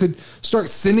scary. It could start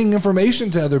sending information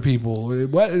to other people.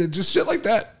 Just shit like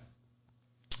that.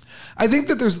 I think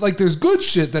that there's good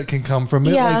shit that can come from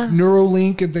it, like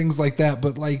Neuralink and things like that.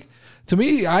 But like to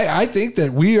me, I think that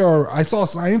I saw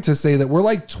scientists say that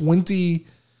we're 20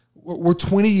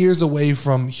 years away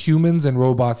from humans and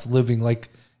robots living like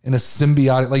in a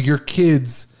symbiotic, like your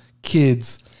kids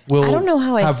will I don't know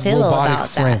how I feel robotic about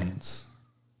friends.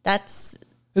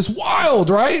 It's wild,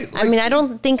 right? Like, I mean, I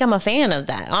don't think I'm a fan of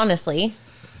that, honestly.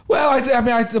 Well,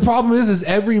 the problem is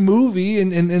every movie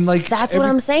and like that's what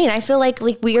I'm saying. I feel like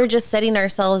we are just setting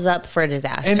ourselves up for a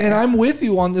disaster. And I'm with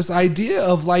you on this idea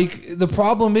of like the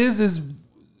problem is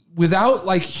without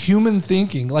like human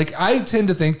thinking. Like I tend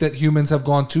to think that humans have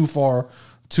gone too far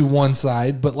to one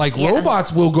side, but like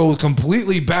robots will go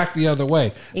completely back the other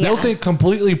way. They'll think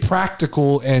completely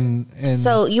practical and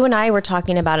so you and I were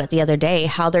talking about it the other day,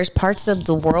 how there's parts of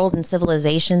the world and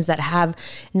civilizations that have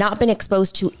not been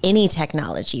exposed to any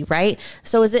technology, right?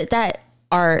 So is it that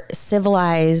are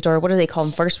civilized, or what do they call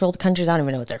them, first world countries? I don't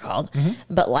even know what they're called.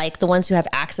 Mm-hmm. But like the ones who have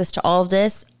access to all of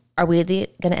this, are we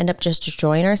going to end up just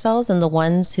destroying ourselves, and the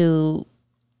ones who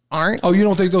aren't? Oh, you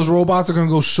don't think those robots are going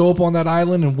to go show up on that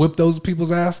island and whip those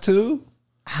people's ass too?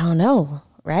 I don't know,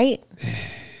 right?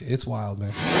 It's wild,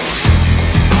 man.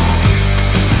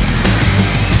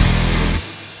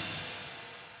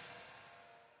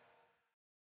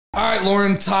 All right,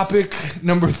 Lauren, topic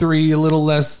number 3, a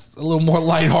little more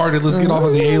lighthearted. Let's get off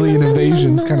of the alien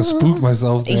invasions. Kind of spooked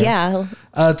myself there. Yeah.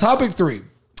 Topic 3.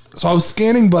 So I was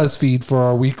scanning BuzzFeed for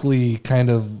our weekly kind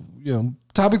of,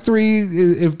 topic 3,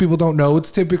 if people don't know,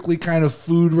 it's typically kind of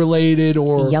food related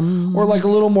or like a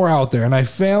little more out there. And I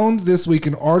found this week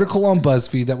an article on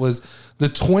BuzzFeed that was the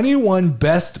 21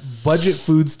 best budget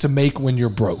foods to make when you're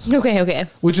broke. Okay.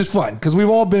 Which is fun because we've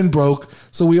all been broke.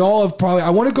 So we all have I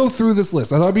want to go through this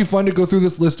list. I thought it'd be fun to go through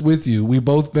this list with you. We've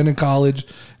both been in college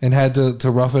and had to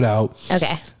rough it out.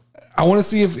 Okay. I want to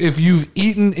see if you've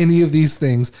eaten any of these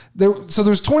things. So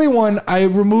there's 21. I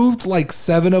removed like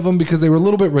 7 of them because they were a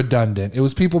little bit redundant. It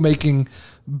was people making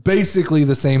basically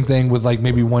the same thing with like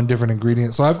maybe one different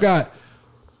ingredient. So I've got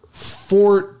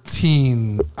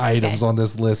 14 items on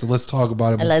this list. So let's talk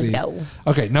about them. Let's go.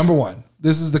 Okay, number 1.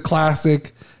 This is the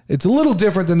classic. It's a little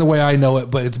different than the way I know it,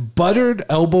 but it's buttered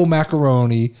elbow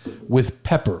macaroni with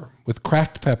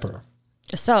cracked pepper.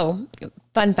 So,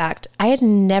 fun fact, I had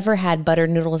never had buttered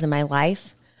noodles in my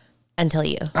life until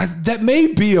you. That may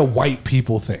be a white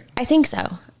people thing. I think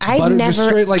so. I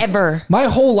never, ever. My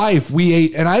whole life we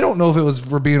ate, and I don't know if it was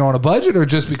for being on a budget or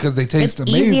just because they taste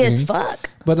amazing. Easy as fuck.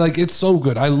 But like, it's so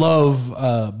good. I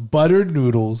love buttered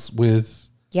noodles with...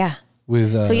 Yeah.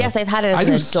 So yes, I've had it as an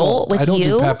adult salt. with I don't you.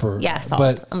 do pepper. Yeah,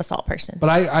 salt. I'm a salt person.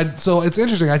 But so it's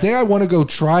interesting. I think I want to go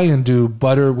try and do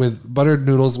buttered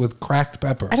noodles with cracked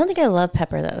pepper. I don't think I love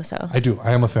pepper though. So I do.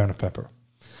 I am a fan of pepper.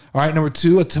 All right, number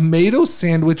 2, a tomato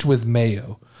sandwich with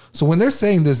mayo. So when they're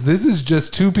saying this is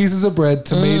just 2 pieces of bread,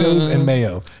 tomatoes, and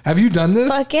mayo. Have you done this?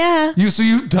 Fuck yeah.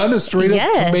 You've done a straight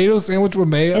up tomato sandwich with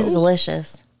mayo? It's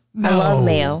delicious. No. I love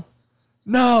mayo.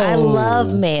 No. I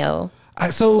love mayo.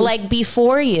 Like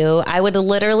before you, I would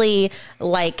literally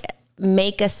like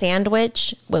make a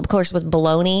sandwich, of course with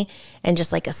bologna and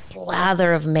just like a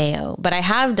slather of mayo. But I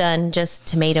have done just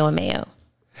tomato and mayo.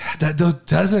 That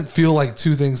doesn't feel like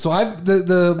 2 things. So my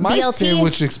BLT,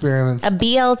 sandwich experiments. A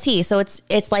BLT. So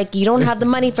it's like you don't have the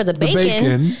money for the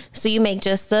bacon. So you make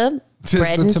just the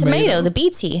bread and tomato, the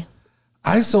BT.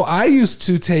 I used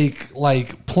to take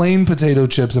like plain potato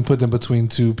chips and put them between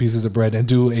 2 pieces of bread and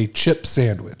do a chip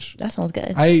sandwich. That sounds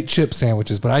good. I ate chip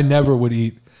sandwiches, but I never would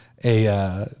eat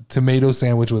a tomato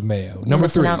sandwich with mayo. Number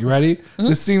 3, you ready? Mm-hmm.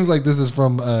 This seems like this is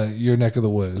from your neck of the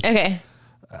woods. Okay.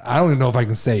 I don't even know if I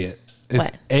can say it. It's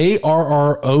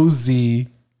ARROZ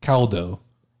caldo.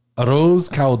 Arroz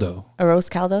caldo.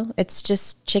 Arroz caldo? It's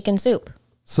just chicken soup.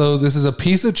 So this is a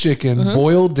piece of chicken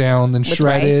boiled down, then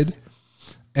shredded.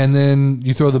 and then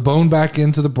you throw the bone back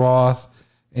into the broth,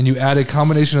 and you add a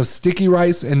combination of sticky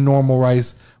rice and normal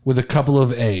rice with a couple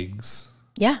of eggs.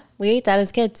 Yeah, we ate that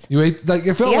as kids. You ate like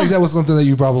it felt like that was something that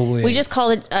you probably. We ate. just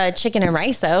call it chicken and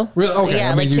rice, though. Really? Okay.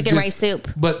 Yeah, like chicken rice soup.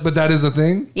 But that is a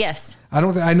thing. Yes.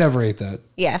 I never ate that.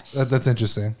 Yeah. That's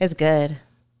interesting. It's good.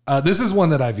 This is one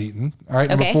that I've eaten. All right,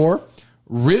 number 4,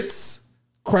 Ritz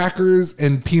crackers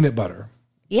and peanut butter.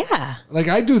 Yeah. Like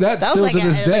I do that still to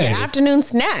this day. Like an afternoon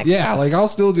snack. Yeah, like I'll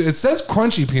still do. It says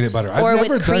crunchy peanut butter. Or I've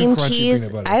never with cream done crunchy cheese.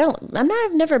 peanut butter.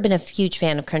 I've never been a huge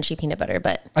fan of crunchy peanut butter,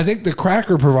 but I think the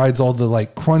cracker provides all the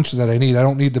like crunch that I need. I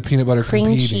don't need the peanut butter. Cream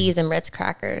competing. cheese and Ritz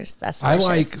crackers. That's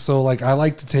delicious. I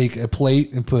like to take a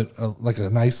plate and put a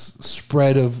nice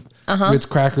spread of Ritz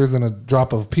crackers and a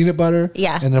drop of peanut butter.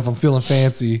 Yeah. And then if I'm feeling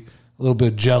fancy, a little bit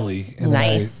of jelly. And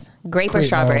nice. Grape or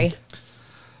strawberry?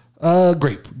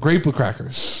 Grape with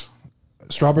crackers.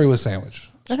 Strawberry with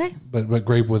sandwich. Okay. But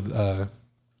grape with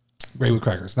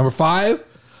crackers. Number 5,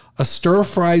 a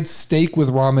stir-fried steak with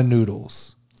ramen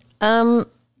noodles.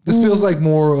 This feels like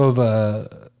more of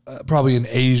probably an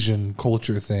Asian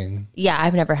culture thing. Yeah,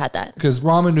 I've never had that. Because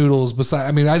ramen noodles, I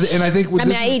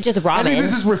eat just ramen. I think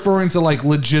this is referring to like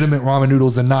legitimate ramen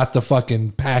noodles and not the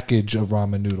fucking package of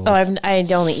ramen noodles. Oh, I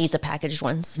only eat the packaged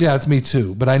ones. Yeah, it's me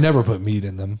too. But I never put meat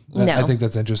in them. No. I think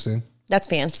that's interesting. That's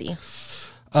fancy.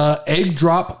 Egg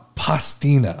drop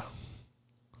pastina.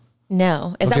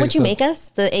 No. Is that what you make us?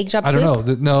 The egg drop I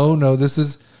don't know. No.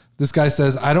 This guy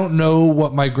says, I don't know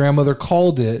what my grandmother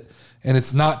called it, and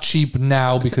it's not cheap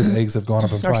now because eggs have gone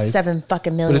up in price. Or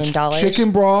 $7 million.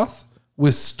 Chicken broth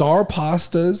with star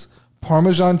pastas,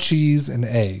 Parmesan cheese, and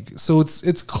egg. So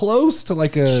it's close to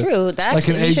like an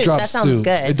egg drop that sounds soup.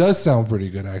 good. It does sound pretty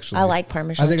good, actually. I like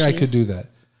Parmesan I think cheese. I could do that.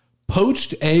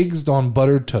 Poached eggs on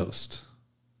buttered toast.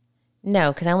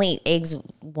 No, because I only eat eggs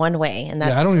one way, and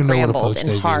that's I don't even know what a scrambled poached and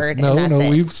egg hard. is. No, and that's it.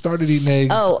 we've started eating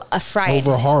eggs. Oh, a fried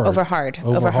over hard. Over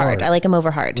hard. I like them over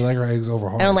hard. We like our eggs over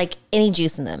hard. I don't like any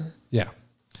juice in them. Yeah.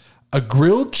 A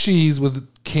grilled cheese with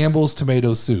Campbell's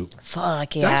tomato soup.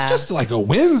 Fuck yeah. That's just like a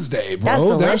Wednesday, bro. That's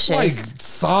delicious. That's like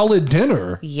solid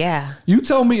dinner. Yeah. You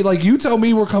tell me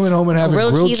we're coming home and having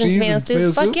grilled cheese and tomato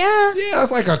soup. Fuck yeah. Yeah,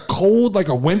 that's like a cold, like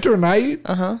a winter night.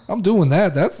 I'm doing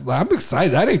that. I'm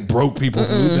excited. That ain't broke people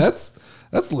food.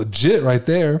 That's legit right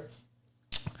there.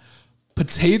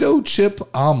 Potato chip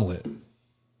omelet.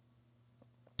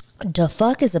 The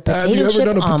fuck is a potato chip omelet? Have you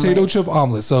ever done a omelet? potato chip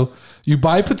omelet? So you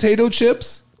buy potato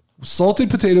chips, salted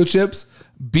potato chips,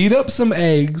 beat up some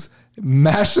eggs,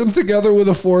 mash them together with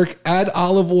a fork, add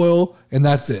olive oil, and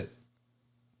that's it.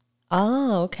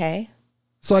 Oh, okay.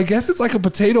 So I guess it's like a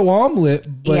potato omelet,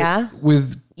 but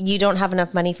with... You don't have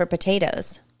enough money for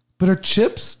potatoes. But are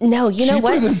chips No, you know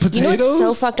what? than potatoes? You know what's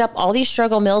so fucked up? All these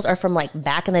struggle meals are from like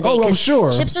back in the day. Oh, I'm 'cause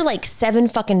sure. Chips are like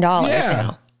 $7 fucking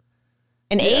now.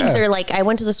 And eggs are like, I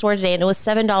went to the store today and it was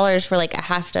 $7 for like a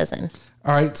half dozen.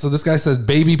 All right, so this guy says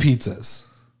baby pizzas.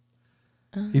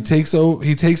 He takes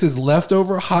his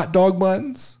leftover hot dog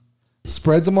buns,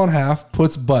 spreads them on half,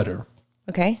 puts butter,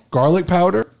 Okay. garlic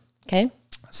powder, Okay.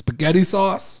 spaghetti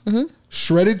sauce,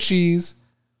 shredded cheese,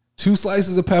 2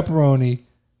 slices of pepperoni,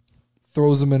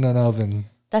 throws them in an oven.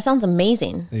 That sounds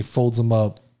amazing. He folds them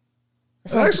up.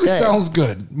 That It actually sounds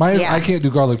good. I can't do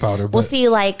garlic powder. But Well, see,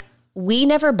 like, we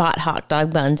never bought hot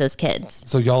dog buns as kids.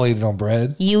 so y'all ate it on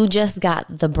bread? You just got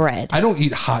the bread. I don't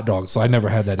eat hot dogs, so I never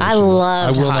had that issue. I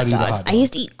loved will hot not eat a dogs. hot I dog.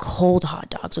 used to eat cold hot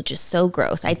dogs, which is so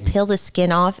gross. I'd peel the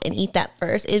skin off and eat that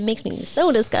first. It makes me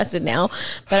so disgusted now,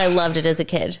 but I loved it as a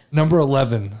kid. Number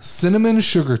 11, cinnamon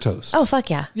sugar toast. Oh, fuck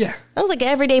yeah. Yeah. That was like an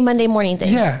everyday Monday morning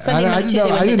thing. Yeah, Sunday, I Monday, didn't Tuesday, know. I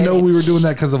Wednesday, didn't know Thursday. we were doing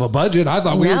that because of a budget. I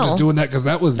thought we were No. just doing that because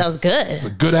that was good. It's a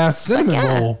good ass cinnamon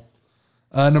yeah. roll.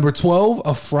 Number 12,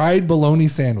 a fried bologna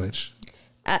sandwich.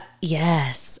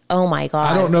 Yes. Oh my God.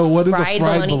 I don't know what is a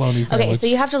fried bologna sandwich. Okay, so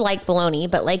you have to like bologna,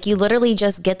 but like you literally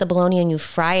just get the bologna and you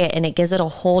fry it and it gives it a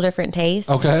whole different taste.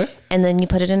 Okay. And then you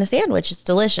put it in a sandwich. It's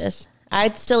delicious.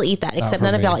 I'd still eat that, except for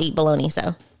none of me. y'all eat bologna,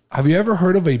 so. Have you ever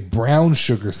heard of a brown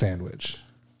sugar sandwich?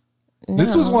 No.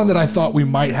 This was one that I thought we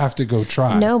might have to go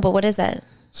try. No, but what is that?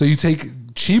 So you take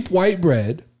cheap white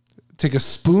bread, take a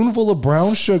spoonful of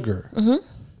brown sugar,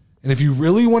 and if you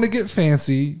really want to get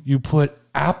fancy, you put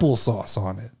applesauce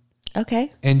on it.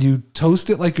 Okay. And you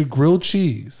toast it like a grilled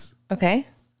cheese. Okay.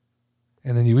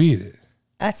 And then you eat it.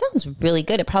 That sounds really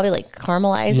good. It probably like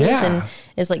caramelizes and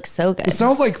is like so good. It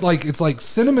sounds like it's like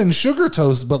cinnamon sugar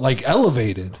toast, but like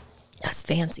elevated. That's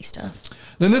fancy stuff.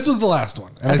 Then this was the last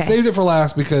one. And I Okay. saved it for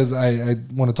last because I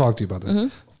want to talk to you about this.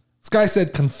 This guy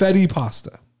said confetti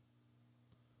pasta.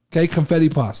 Okay, confetti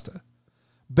pasta.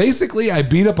 Basically, I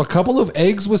beat up a couple of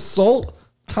eggs with salt,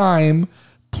 thyme,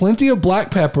 plenty of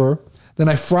black pepper, Then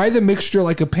I fry the mixture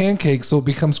like a pancake so it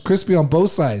becomes crispy on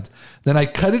both sides. Then I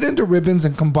cut it into ribbons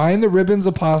and combine the ribbons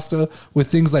of pasta with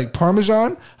things like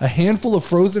Parmesan, a handful of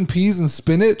frozen peas and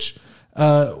spinach,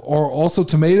 or also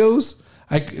tomatoes.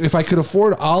 If I could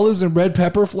afford olives and red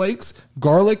pepper flakes,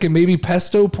 garlic, and maybe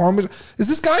pesto, Parmesan. Is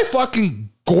this guy fucking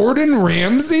Gordon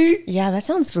Ramsay? Yeah, that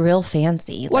sounds real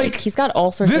fancy. Like he's got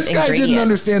all sorts of ingredients. This guy didn't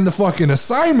understand the fucking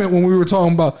assignment when we were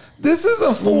talking about this is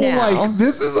a full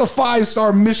this is a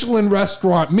 5-star Michelin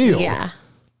restaurant meal. Yeah.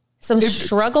 Some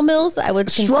struggle meals I would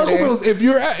consider. Struggle meals, if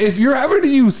you're having to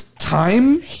use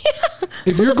thyme,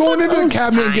 if you're going into the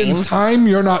cabinet and getting thyme,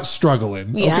 you're not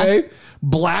struggling. Yeah. Okay?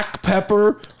 Black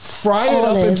pepper, fry it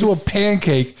up into a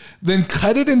pancake, then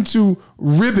cut it into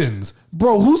ribbons.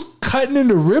 Bro, who's cutting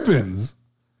into ribbons?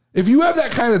 If you have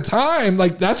that kind of time,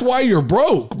 like that's why you're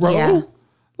broke, bro. Yeah.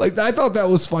 Like I thought that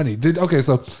was funny.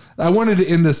 So I wanted to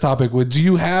end this topic with, do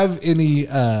you have any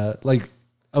like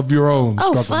of your own?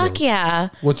 Oh fuck meals? Yeah.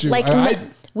 What's your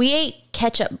we ate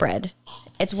ketchup bread.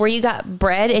 It's where you got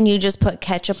bread and you just put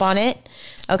ketchup on it.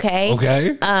 Okay.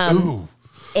 Okay. Ooh.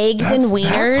 Eggs and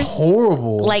wieners. That's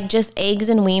horrible. Like just eggs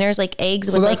and wieners, like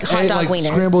eggs with like hot dog wieners.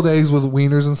 Scrambled eggs with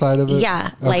wieners inside of it?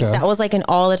 Yeah. Okay. Like that was like an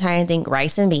all the time thing.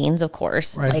 Rice and beans, of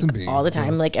course. Rice and beans. All the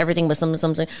time. Yeah. Like everything with some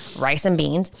rice and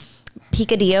beans.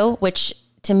 Picadillo, which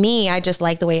to me, I just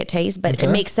like the way it tastes, but it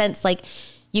makes sense. Like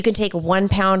you can take 1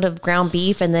 pound of ground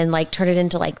beef and then like turn it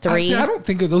into like 3. Actually, I don't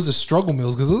think of those as struggle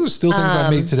meals because those are still things I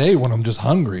made today when I'm just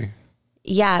hungry.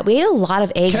 Yeah, we ate a lot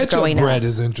of eggs growing up. Ketchup bread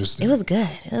is interesting. It was good.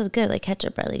 It was good, like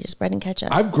ketchup bread, like just bread and ketchup.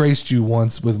 I've graced you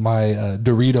once with my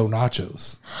Dorito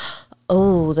nachos.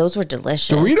 Oh, those were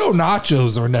delicious. Dorito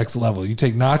nachos are next level. You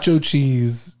take nacho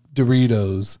cheese,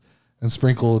 Doritos, and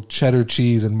sprinkle cheddar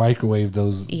cheese and microwave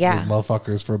those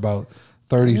motherfuckers for about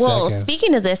 30 seconds. Well,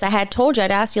 speaking of this, I had told you,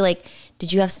 I'd asked you, like,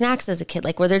 did you have snacks as a kid?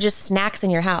 Like, were there just snacks in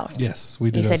your house? Yes,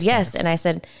 we did. You said yes, and I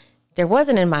said, there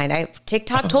wasn't in mine.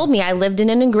 TikTok told me I lived in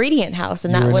an ingredient house,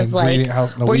 and that was like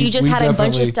where you just had a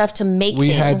bunch of stuff to make.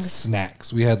 We had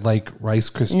snacks. We had like Rice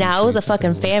Krispies. Now it was a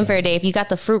fucking fanfare day. If you got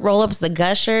the fruit roll-ups, the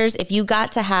Gushers, if you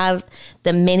got to have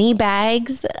the mini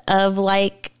bags of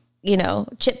like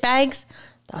chip bags,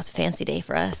 that was a fancy day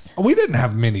for us. We didn't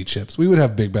have mini chips. We would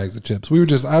have big bags of chips.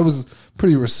 I was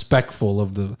pretty respectful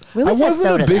of the. I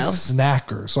wasn't a big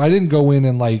snacker, so I didn't go in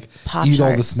and like eat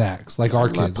all the snacks like our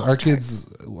kids. Our kids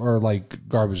are like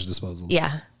garbage disposals.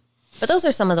 Yeah, but those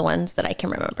are some of the ones that I can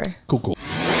remember. Cool.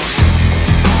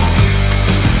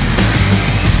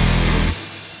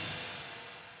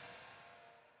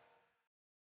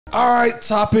 All right,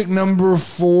 topic number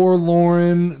 4,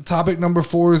 Lauren. Topic number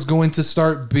 4 is going to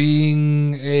start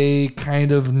being a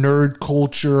kind of nerd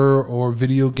culture or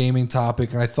video gaming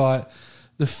topic. And I thought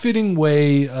the fitting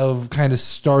way of kind of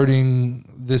starting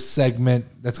this segment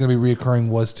that's going to be reoccurring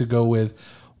was to go with,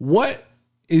 what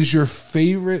is your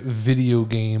favorite video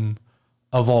game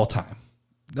of all time?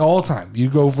 All time. You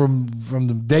go from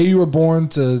the day you were born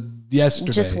to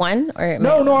yesterday. Just one? Or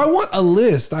no, I want a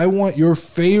list. I want your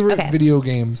favorite video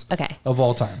games of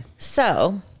all time.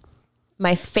 So,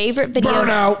 my favorite video...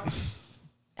 Burnout.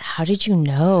 How did you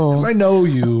know? Because I know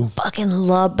you. Fucking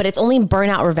love, but it's only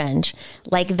Burnout Revenge.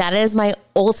 Like, that is my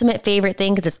ultimate favorite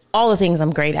thing because it's all the things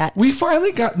I'm great at. We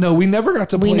finally we never got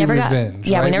to play Revenge.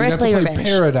 We never got to play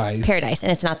Revenge. Paradise,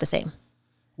 and it's not the same.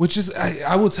 Which is,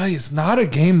 I will tell you, it's not a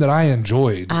game that I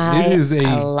enjoyed. It is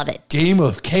I love it. Game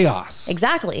of chaos.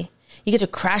 Exactly. You get to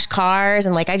crash cars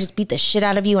and like I just beat the shit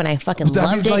out of you and I fucking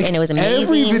loved it and it was amazing.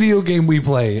 Every video game we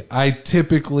play, I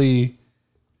typically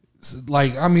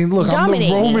look, I'm the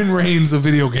Roman Reigns of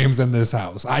video games in this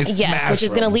house. Which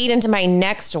is going to lead into my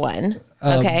next one.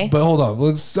 Okay. But hold on.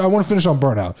 I want to finish on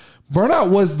Burnout. Burnout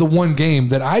was the one game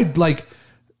that I like.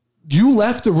 You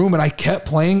left the room and I kept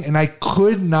playing and I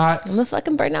could not. I'm a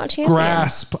fucking Burnout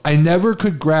champion. I never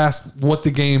could grasp what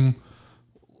the game.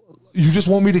 You just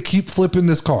want me to keep flipping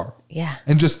this car. Yeah.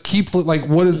 And just keep like,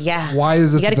 what is, why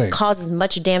is this you a thing? You got to cause as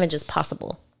much damage as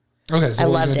possible. Okay. So I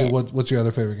loved it. What's your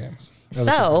other favorite game?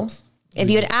 If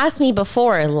you had asked me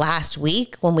before last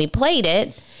week when we played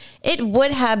it, it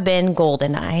would have been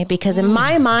GoldenEye because in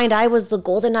my mind, I was the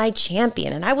GoldenEye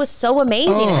champion and I was so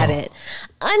amazing at it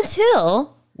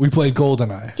until we played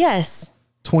GoldenEye. Yes.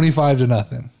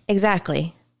 25-0.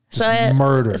 Exactly.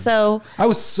 Murder. So I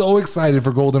was so excited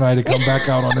for GoldenEye to come back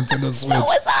out on Nintendo Switch. So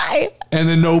was I. And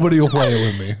then nobody will play it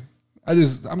with me.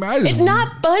 It's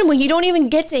not fun when you don't even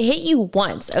get to hit you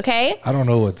once. Okay. I don't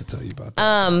know what to tell you about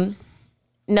that.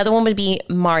 Another one would be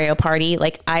Mario Party.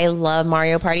 Like I love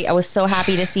Mario Party. I was so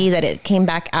happy to see that it came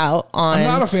back out on. I'm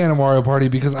not a fan of Mario Party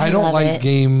because I don't like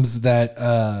games that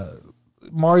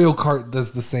Mario Kart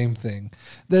does the same thing.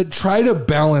 That try to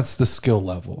balance the skill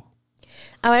level.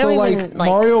 Oh, I So don't like even, like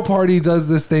Mario Party does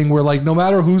this thing where like no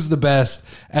matter who's the best,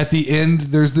 at the end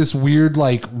there's this weird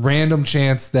like random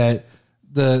chance that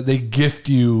they gift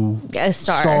you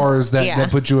stars that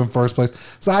put you in first place.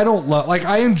 So I don't love like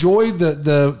I enjoy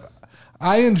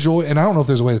I enjoy, and I don't know if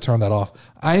there's a way to turn that off.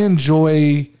 I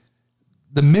enjoy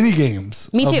the mini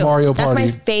games Me too. of Mario Party.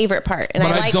 That's my favorite part. And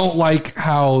but I don't like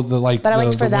how the like. But I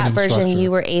liked for that version structure. you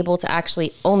were able to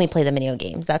actually only play the video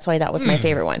games. That's why that was my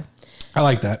favorite one. I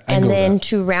like that. And then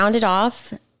to round it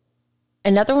off,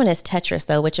 another one is Tetris,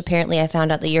 though, which apparently I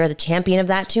found out that you're the champion of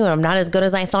that too. And I'm not as good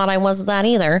as I thought I was at that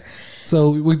either.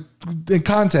 So in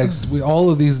context, all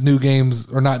of these new games,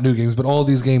 or not new games, but all of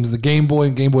these games, the Game Boy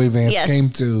and Game Boy Advance came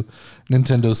to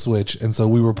Nintendo Switch. And so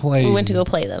we were playing. We went to go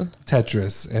play them.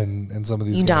 Tetris and some of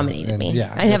these games. You dominated me.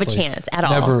 Yeah, I didn't have a chance at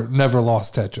all. Never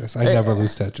lost Tetris. I never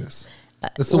lose Tetris.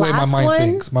 That's the way my mind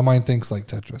thinks. My mind thinks like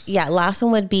Tetris. Yeah, last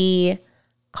one would be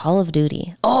Call of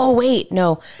Duty. Oh, wait.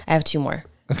 No, I have two more.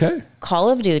 Okay. Call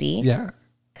of Duty. Yeah.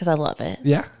 Because I love it.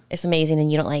 Yeah. It's amazing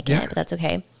and you don't like it, but that's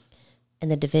okay.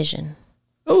 And The Division.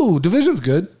 Oh, Division's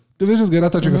good. Division's good. I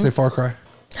thought you were going to say Far Cry.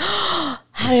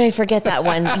 How did I forget that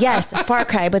one? Yes, Far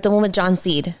Cry, but the one with John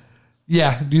Seed.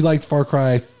 Yeah. You liked Far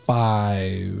Cry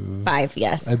 5. 5,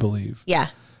 yes. I believe. Yeah.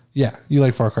 Yeah. You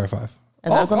like Far Cry 5.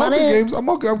 And that's all good games.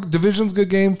 Division's good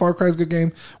game. Far Cry's good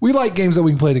game. We like games that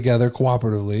we can play together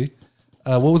cooperatively.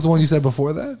 What was the one you said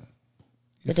before that?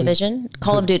 The Division?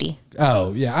 Call of Duty.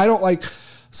 Oh, yeah. I don't like...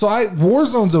 So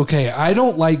Warzone's okay. I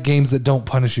don't like games that don't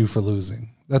punish you for losing.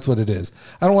 That's what it is.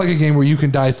 I don't like a game where you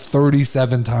can die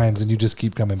 37 times and you just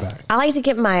keep coming back. I like to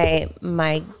get my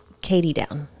KD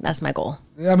down. That's my goal.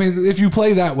 I mean, if you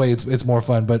play that way, it's more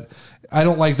fun. But I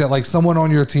don't like that. Like someone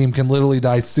on your team can literally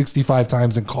die 65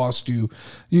 times and cost you.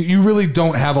 You really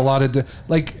don't have a lot of...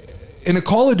 like in a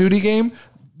Call of Duty game...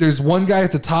 There's one guy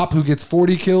at the top who gets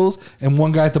 40 kills and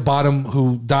one guy at the bottom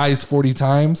who dies 40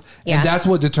 times. Yeah. And that's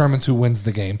what determines who wins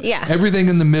the game. Yeah. Everything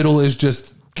in the middle is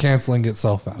just canceling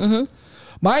itself out. Mm-hmm.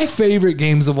 My favorite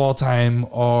games of all time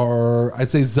are, I'd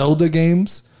say, Zelda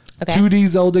games. Okay. 2D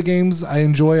Zelda games I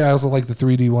enjoy. I also like the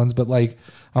 3D ones, but like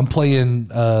I'm playing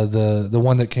the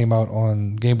one that came out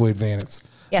on Game Boy Advance.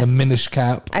 Yes. The Minish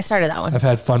Cap. I started that one. I've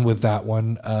had fun with that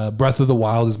one. Breath of the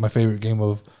Wild is my favorite game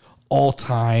of all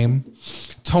time.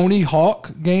 Tony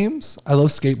Hawk games. I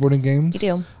love skateboarding games.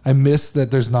 You do. I miss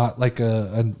that there's not like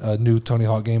a new Tony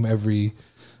Hawk game every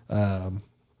month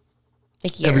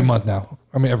now.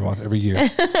 I mean every month, every year.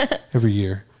 Every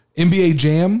year. NBA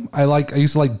Jam. I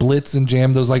used to like Blitz and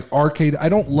Jam, those like arcade. I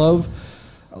don't love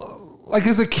like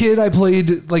as a kid I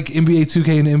played like NBA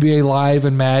 2K and NBA Live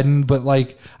and Madden, but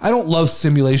like I don't love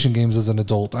simulation games as an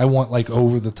adult. I want like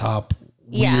over the top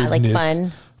like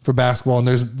fun. For basketball, and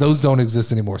those don't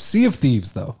exist anymore. Sea of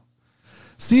Thieves, though.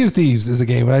 Sea of Thieves is a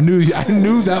game, and I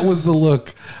knew that was the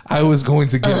look I was going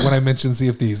to get when I mentioned Sea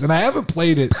of Thieves. And I haven't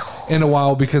played it in a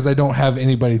while because I don't have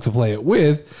anybody to play it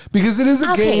with, because it is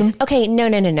a game. Okay,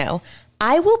 no.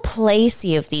 I will play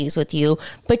Sea of Thieves with you,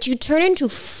 but you turn into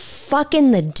fucking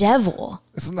the devil.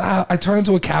 It's not, I turn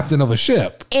into a captain of a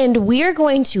ship. And we're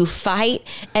going to fight,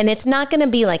 and it's not going to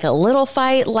be like a little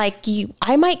fight. Like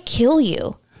I might kill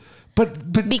you.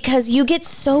 But because you get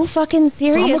so fucking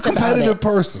serious about it. I'm a competitive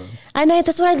person. And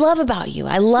that's what I love about you.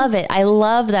 I love it. I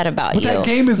love that about you. But that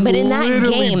game is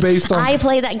literally based on... I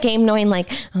play that game knowing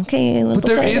like, okay. But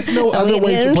there is no other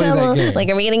way to play that game. Like,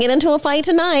 are we going to get into a fight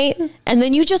tonight? And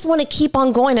then you just want to keep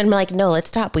on going. And I'm like, no, let's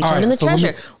stop. We turned in the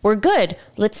treasure. We're good.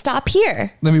 Let's stop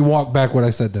here. Let me walk back what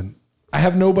I said then. I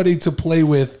have nobody to play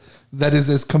with that is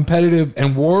as competitive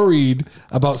and worried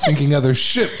about sinking other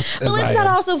ships. But it's not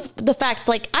also the fact,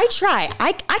 like, I try.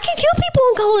 I can kill people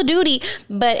in Call of Duty,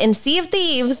 but in Sea of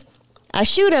Thieves, I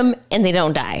shoot them and they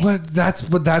don't die. But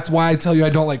that's why I tell you I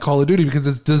don't like Call of Duty, because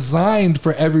it's designed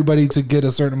for everybody to get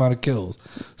a certain amount of kills.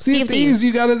 Sea of Thieves,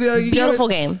 you gotta beautiful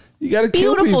game. You gotta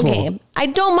kill people. Beautiful game. I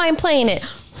don't mind playing it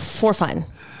for fun.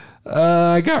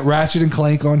 I got Ratchet and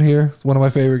Clank on here. It's one of my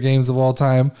favorite games of all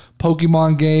time.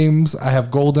 Pokemon games. I have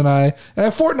GoldenEye. And I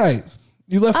have Fortnite.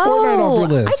 You left Fortnite off your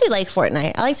list. I do like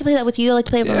Fortnite. I like to play that with you. I like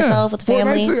to play it by myself, with the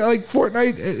family.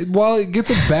 Fortnite, while it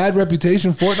gets a bad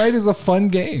reputation, Fortnite is a fun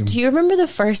game. Do you remember the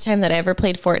first time that I ever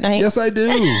played Fortnite? Yes, I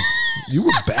do. You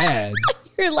were bad.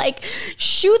 You're like,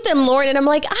 shoot them, Lauren. And I'm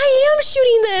like, I am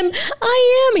shooting them.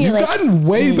 I am. And You've gotten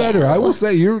way better. I will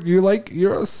say you're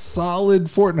a solid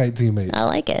Fortnite teammate. I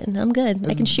like it. I'm good.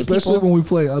 I can shoot people. Especially when we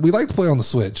play. We like to play on the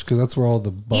Switch because that's where all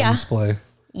the bums play.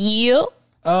 Yep.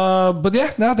 But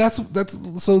yeah, now that's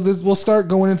so we'll start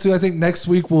going into, I think next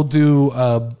week we'll do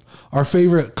our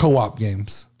favorite co-op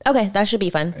games. Okay, that should be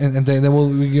fun. And then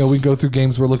we go through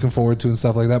games we're looking forward to and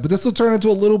stuff like that. But this will turn into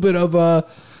a little bit of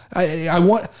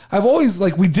I've always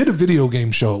like, we did a video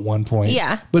game show at one point.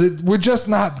 Yeah. But we're just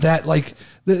not that like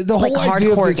the whole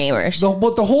idea of hardcore this, gamers.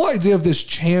 But the whole idea of this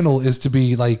channel is to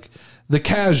be like the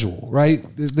casual, right?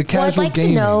 The casual I'd like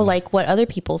gaming. to know like what other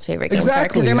people's favorite games are,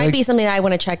 because there might be something that I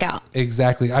want to check out.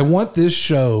 Exactly. I want this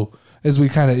show, as we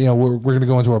kind of, we're going to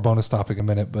go into our bonus topic in a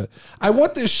minute, but I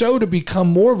want this show to become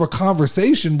more of a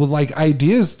conversation with like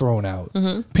ideas thrown out,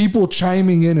 people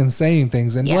chiming in and saying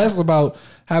things, and less about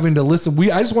having to listen.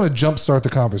 I just want to jumpstart the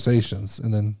conversations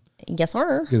and then yes,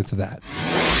 sir. Get into that.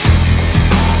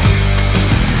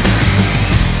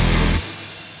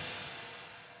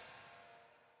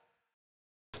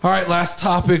 All right, last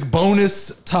topic,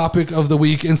 bonus topic of the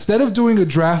week. Instead of doing a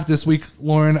draft this week,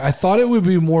 Lauren, I thought it would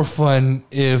be more fun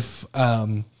if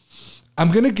I'm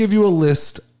going to give you a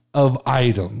list of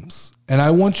items, and I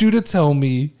want you to tell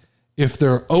me if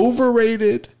they're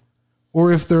overrated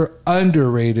or if they're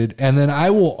underrated, and then I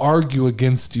will argue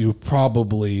against you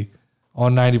probably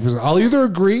on 90%. I'll either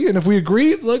agree, and if we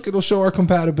agree, look, it'll show our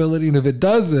compatibility, and if it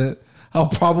doesn't, I'll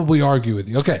probably argue with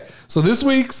you. Okay, so this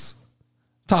week's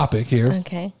topic here.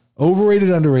 Okay. Overrated,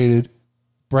 underrated,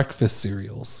 breakfast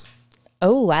cereals.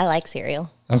 Oh, I like cereal.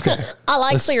 Okay. I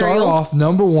like Let's cereal. Start off,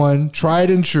 number one, tried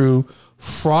and true,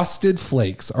 Frosted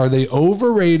Flakes. Are they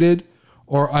overrated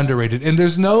or underrated? And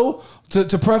there's no, to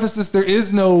preface this, there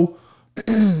is no,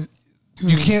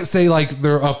 you can't say like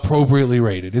they're appropriately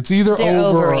rated. It's either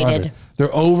overrated. Or under. They're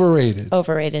overrated.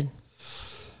 Overrated.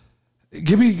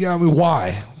 Give me,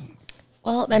 why?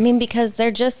 Well, I mean, because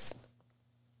they just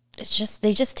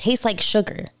taste like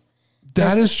sugar.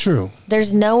 That is true.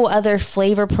 There's no other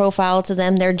flavor profile to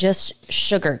them. They're just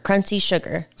sugar, crunchy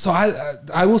sugar. So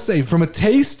I will say, from a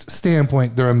taste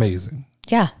standpoint, they're amazing.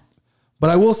 Yeah. But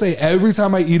I will say, every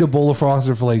time I eat a bowl of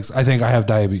Frosted Flakes, I think I have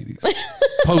diabetes.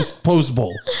 post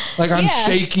bowl. Like, I'm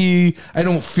shaky. I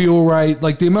don't feel right.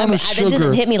 Like, the amount of sugar. It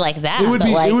doesn't hit me like that.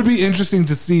 It would be interesting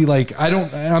to see. Like,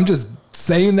 I'm just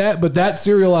saying that, but that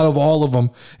cereal out of all of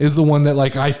them is the one that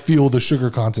like I feel the sugar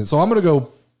content. So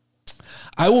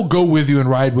I will go with you and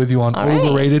ride with you on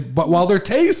overrated. Right. But while they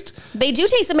do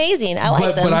taste amazing. I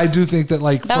like them. But I do think that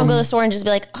like, I don't go to the store and just be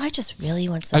like, oh, I just really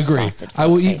want some Frosted Flakes. I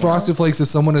will eat Frosted Flakes if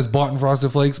someone has bought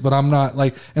Frosted Flakes, but I'm not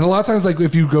like, and a lot of times like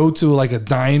if you go to like a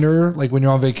diner, like when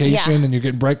you're on vacation and you're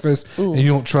getting breakfast and you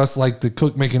don't trust like the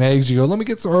cook making eggs, you go, let me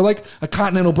get some, or like a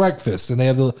continental breakfast and they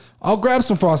have I'll grab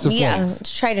some Frosted Flakes. Yeah,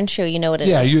 it's tried and true. You know what it is.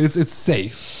 Yeah, it's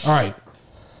safe. All right.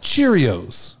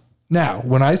 Cheerios. Now,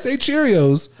 when I say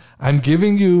Cheerios, I'm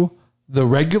giving you the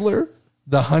regular,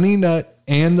 the honey nut,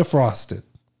 and the frosted.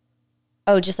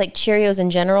 Oh, just like Cheerios in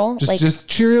general? Just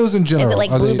Cheerios in general. Is it like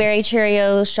blueberry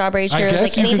Cheerios, strawberry Cheerios, I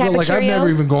guess like any type of Cheerio? I've never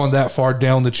even gone that far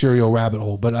down the Cheerio rabbit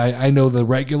hole, but I know the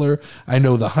regular, I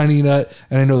know the honey nut,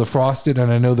 and I know the frosted,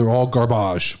 and I know they're all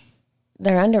garbage.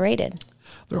 They're underrated.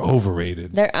 They're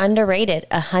overrated. They're underrated.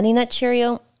 A honey nut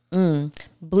Cheerio,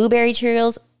 blueberry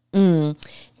Cheerios,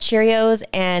 Cheerios,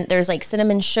 and there's like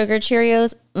cinnamon sugar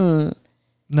Cheerios. No,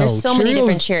 there's so many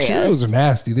different Cheerios. Cheerios are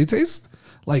nasty. They taste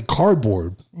like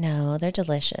cardboard. No, they're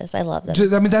delicious. I love them.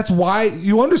 I mean, that's why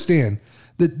you understand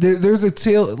that there's a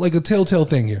telltale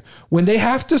thing here. When they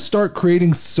have to start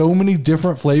creating so many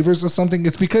different flavors of something,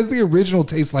 it's because the original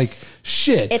tastes like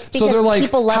shit. It's because they're like,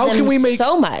 people love them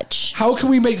so much. How can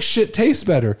we make shit taste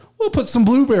better? We'll put some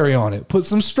blueberry on it. Put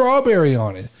some strawberry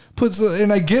on it.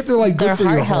 And I get they're like good for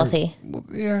your heart. Healthy.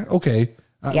 Yeah, okay.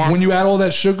 When you add all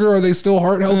that sugar, are they still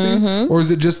heart healthy? Or is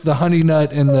it just the honey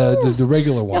nut and the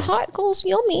regular ones? The heart goes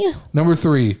yummy. Number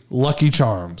 3, Lucky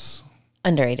Charms.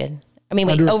 Underrated. I mean,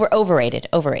 wait, overrated.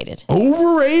 Overrated?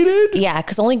 Yeah,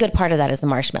 because the only good part of that is the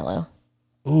marshmallow.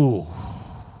 Ooh.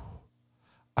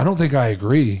 I don't think I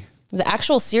agree. The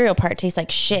actual cereal part tastes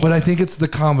like shit. But I think it's the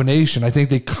combination. I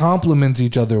think they complement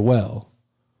each other well.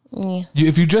 Yeah.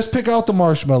 If you just pick out the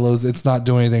marshmallows, it's not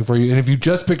doing anything for you. And if you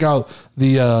just pick out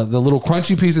the little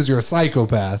crunchy pieces, you're a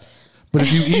psychopath. But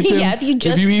if you eat them,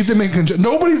 if you eat them in conjunction,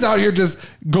 nobody's out here just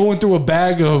going through a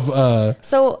bag of.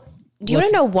 So, do you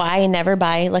want to know why I never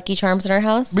buy Lucky Charms in our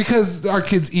house? Because our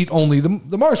kids eat only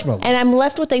the marshmallows, and I'm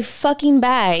left with a fucking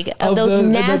bag of those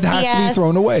nasty that has to be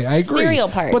thrown away. I agree. Cereal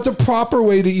parts. But the proper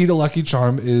way to eat a Lucky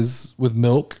Charm is with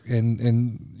milk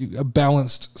and a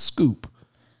balanced scoop.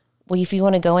 Well, if you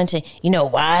want to go into,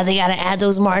 why they got to add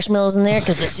those marshmallows in there?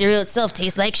 Because the cereal itself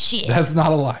tastes like shit. That's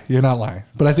not a lie. You're not lying.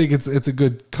 But I think it's a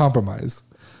good compromise.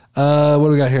 What do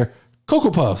we got here?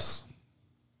 Cocoa Puffs.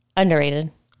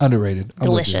 Underrated.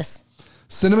 Delicious.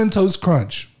 Cinnamon Toast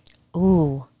Crunch.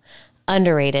 Ooh.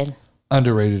 Underrated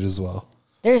as well.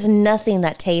 There's nothing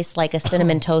that tastes like a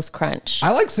Cinnamon Toast Crunch.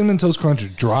 I like Cinnamon Toast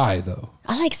Crunch dry, though.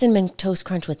 I like Cinnamon Toast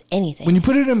Crunch with anything. When you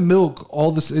put it in milk,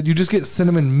 you just get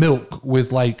cinnamon milk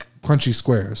with like crunchy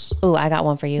squares. Ooh, I got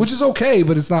one for you. Which is okay,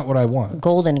 but it's not what I want.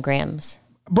 Golden Grams.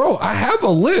 Bro, I have a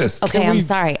list. Okay, I'm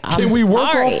sorry. Can we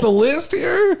work off the list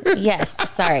here? Yes,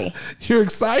 sorry. You're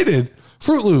excited.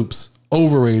 Fruit Loops,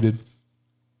 overrated.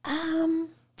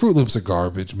 Fruit Loops are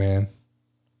garbage, man.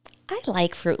 I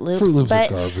like Fruit Loops, Fruit Loops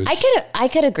but are garbage. I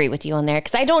could agree with you on there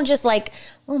because I don't just like,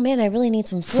 oh man, I really need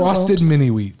some Fruit Frosted Loops. Mini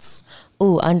Wheats.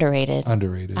 Ooh, underrated.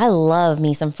 Underrated. I love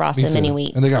me some Frosted Mini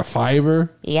Wheats. And they got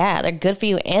fiber. Yeah, they're good for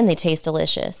you and they taste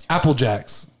delicious. Apple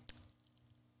Jacks.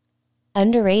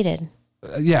 Underrated.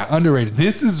 Yeah, underrated.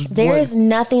 There is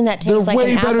nothing that tastes like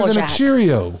an Apple Jack. They're way better than a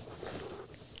Cheerio.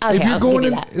 Okay, if you're I'll going give you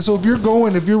that. So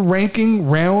if you're ranking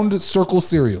round circle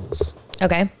cereals,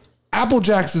 Okay. Apple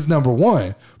Jacks is number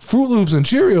one. Fruit Loops and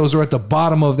Cheerios are at the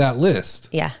bottom of that list.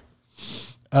 Yeah.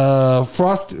 We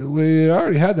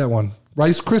already had that one.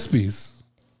 Rice Krispies.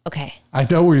 Okay. I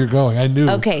know where you're going. I knew.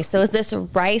 Okay, so is this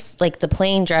rice, like the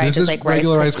plain dry, This just is like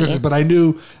regular Rice Krispie? Krispies, but I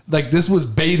knew like this was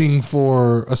baiting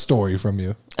for a story from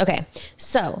you. Okay,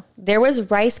 so there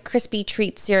was Rice Krispie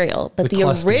treat cereal, but The the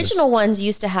clusters. original ones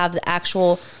used to have the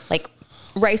actual like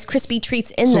Rice Krispie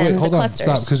treats in them, Hold the on, clusters.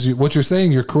 stop, because what you're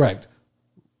saying, you're correct.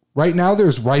 Right now,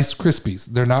 there's Rice Krispies.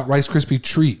 They're not Rice Krispie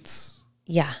treats.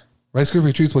 Yeah. Rice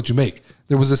Krispie treats what you make.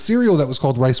 There was a cereal that was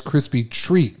called Rice Krispie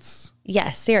treats.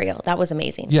 Yes, cereal. That was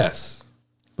amazing. Yes,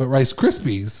 but Rice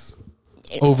Krispies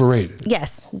overrated.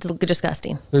 Yes,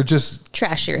 disgusting. They're just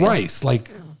Trash cereal. rice, like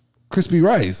crispy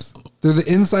rice. They're the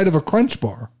inside of a Crunch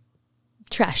bar.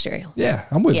 Trash cereal. Yeah,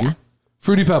 I'm with Yeah. you.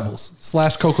 Fruity Pebbles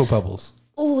 / Cocoa Pebbles.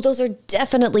 Oh, those are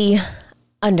definitely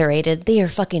underrated. They are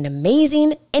fucking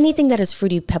amazing. Anything that is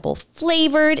Fruity Pebble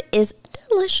flavored is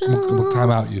delicious. I'm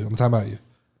time out you.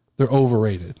 They're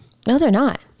overrated. No, they're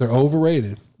not. They're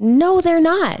overrated. No, they're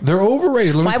not. They're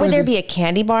overrated. Why would there be a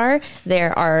candy bar?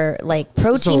 There are like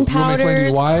protein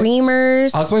powders,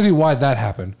 creamers. I'll explain to you why that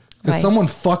happened. Because Right. someone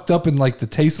fucked up in like the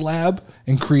taste lab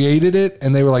and created it,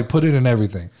 and they were like put it in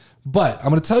everything. But I'm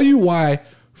going to tell you why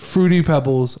Fruity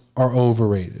Pebbles are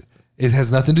overrated. It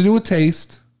has nothing to do with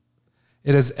taste.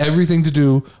 It has everything to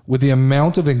do with the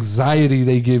amount of anxiety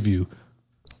they give you.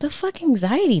 The fuck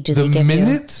anxiety do The they give you?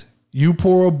 minute you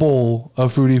pour a bowl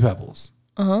of Fruity Pebbles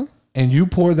and you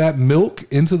pour that milk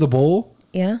into the bowl,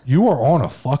 Yeah. you are on a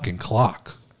fucking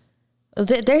clock.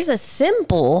 There's a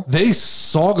simple, They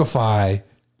sogify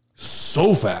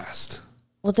so fast.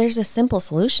 well, there's a simple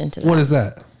solution to that. What is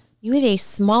that? You eat a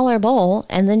smaller bowl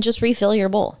and then just refill your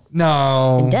bowl.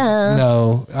 No, Duh.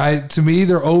 no. To me,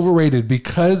 they're overrated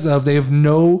because they have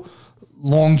no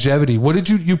longevity. What did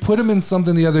you put them in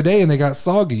something the other day and they got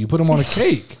soggy? You put them on a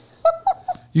cake.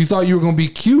 You thought you were going to be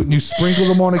cute and you sprinkled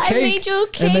them on a cake. I made you a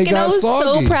cake they and I got was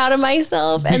soggy. so proud of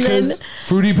myself. And then Because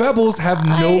Fruity Pebbles have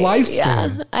no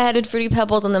lifespan. Yeah, I added Fruity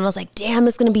Pebbles and then I was like, damn,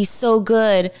 it's going to be so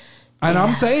good. And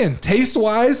I'm saying,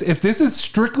 taste-wise, if this is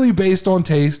strictly based on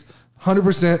taste,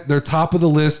 100%, they're top of the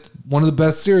list, one of the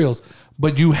best cereals.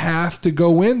 But you have to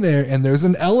go in there, and there's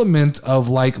an element of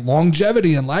like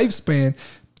longevity and lifespan,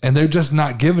 and they're just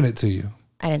not giving it to you.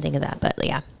 I didn't think of that, but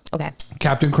yeah. Okay.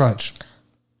 Captain Crunch,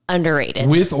 Underrated.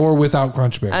 with or without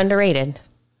Crunch Berries. Underrated.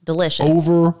 Delicious.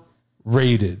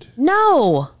 Overrated.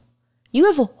 No. You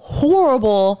have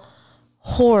horrible.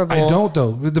 I don't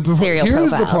though. Cereal Here's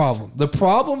the profiles. problem. The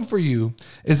problem for you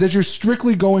is that you're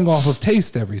strictly going off of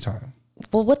taste every time.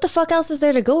 Well, what the fuck else is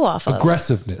there to go off of?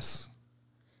 Aggressiveness.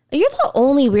 You're the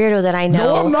only weirdo that I know.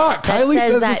 No, I'm not. that Kylie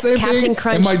says the that same Captain thing,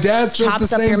 Crunch and my dad says chops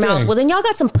the up same your mouth. thing. Well, then y'all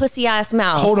got some pussy ass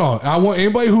mouths. Hold on. I want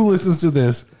anybody who listens to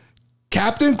this.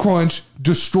 Captain Crunch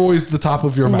destroys the top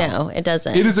of your mouth. No, it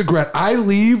doesn't. It is aggressive. I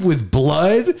leave with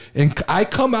blood, and I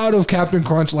come out of Captain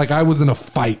Crunch like I was in a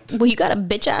fight. Well, you got a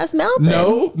bitch ass mouth. then.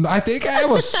 No, I think I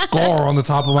have a scar on the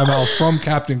top of my mouth from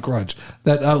Captain Crunch.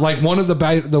 That like one of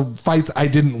the fights I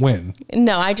didn't win.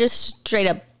 No, I just straight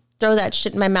up throw that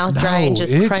shit in my mouth dry and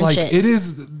just crunch it. It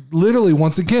is literally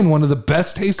once again one of the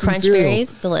best tasting Crunch cereals.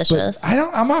 berries, delicious. But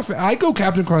I'm not. I go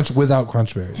Captain Crunch without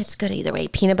Crunch berries. It's good either way.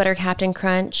 Peanut butter Captain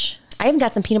Crunch. I even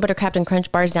got some peanut butter Captain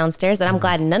Crunch bars downstairs that I'm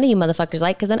glad none of you motherfuckers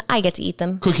like because then I get to eat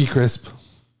them. Cookie Crisp.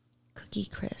 Cookie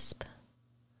Crisp.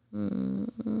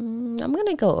 I'm going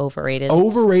to go overrated.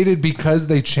 Overrated because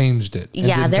they changed it. and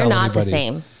Yeah, didn't they're tell not the anybody.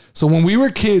 same. So when we were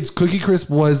kids, Cookie Crisp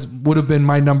would have been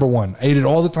my number one. I ate it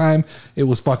all the time. It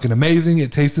was fucking amazing.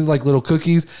 It tasted like little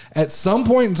cookies. At some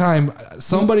point in time,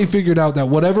 somebody figured out that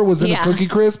whatever was in Yeah. a Cookie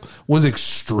Crisp was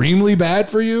extremely bad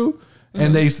for you.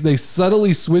 and they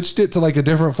subtly switched it to like a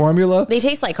different formula. They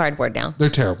taste like cardboard now. They're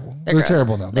terrible. They're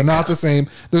terrible now. They're not gross. the same.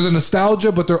 There's a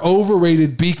nostalgia, but they're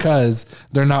overrated because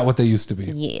they're not what they used to be.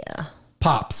 Yeah.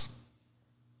 Pops.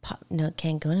 No,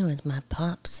 can't go in with my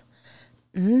pops.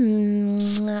 I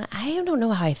don't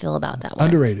know how I feel about that one.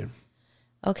 Underrated.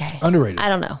 Okay. Underrated. I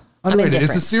don't know. Underrated.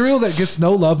 It's a cereal that gets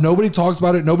no love. Nobody talks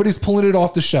about it. Nobody's pulling it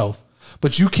off the shelf.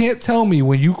 But you can't tell me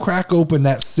when you crack open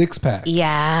that 6-pack.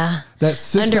 Yeah. That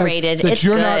 6-pack. Underrated. That It's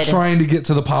you're good. not trying to get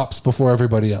to the Pops before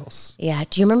everybody else. Yeah.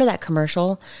 Do you remember that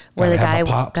commercial where Gotta the have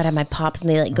guy my Pops. got to have my pops and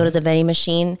they like go to the vending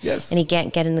machine? Yes. And he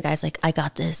can't get in. The guy's like, I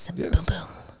got this. Yes. Boom, boom.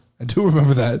 I do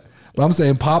remember that. But I'm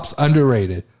saying Pops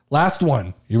underrated. Last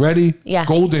one. You ready? Yeah.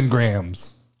 Golden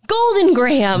Grams. Golden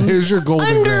Grams. Here's your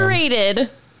Golden Underrated.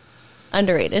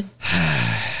 Underrated.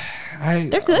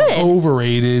 They're good.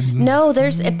 Overrated. No, if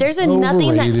there's nothing that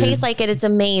Overrated. tastes like it, it's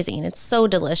amazing. It's so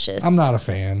delicious. I'm not a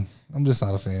fan. I'm just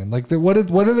not a fan. Like, what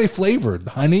are they flavored?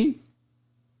 Honey?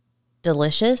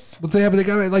 Delicious. But they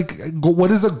got like,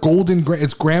 what is a golden gram?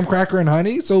 It's graham cracker and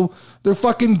honey. So they're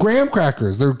fucking graham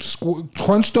crackers. They're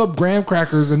crunched up graham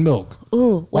crackers and milk.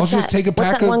 Ooh, what's that? Just take a What's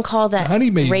pack that of one called? That Honey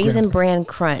Maid Raisin graham Bran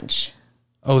Crunch.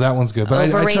 Oh, that one's good. But I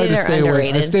tried Overrated to or stay away. I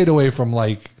underrated? stayed away from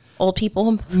like Old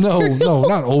people. no,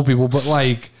 not old people, but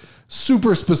like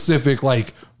super specific,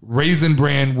 like Raisin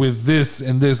Bran with this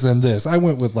and this and this. I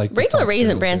went with like the Regular top Raisin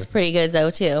cereals Bran's here. pretty good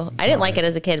though too. I didn't like it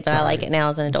as a kid, but I like it now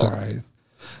as an It's adult. all right.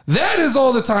 That is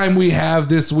all the time we have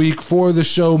this week for the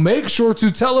show. Make sure to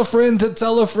tell a friend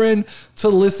to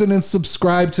listen and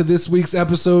subscribe to this week's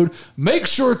episode. Make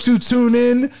sure to tune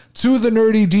in to the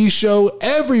NerdyD show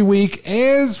every week,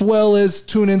 as well as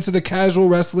tune into the Casual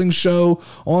Wrestling show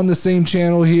on the same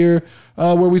channel here,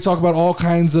 where we talk about all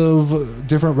kinds of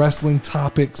different wrestling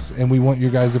topics, and we want your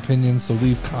guys' opinions, so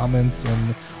leave comments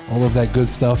and all of that good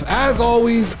stuff. As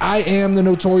always, I am the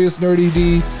Notorious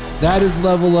NerdyD. That is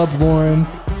Level Up Lauren,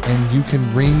 and you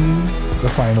can ring the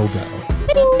final bell.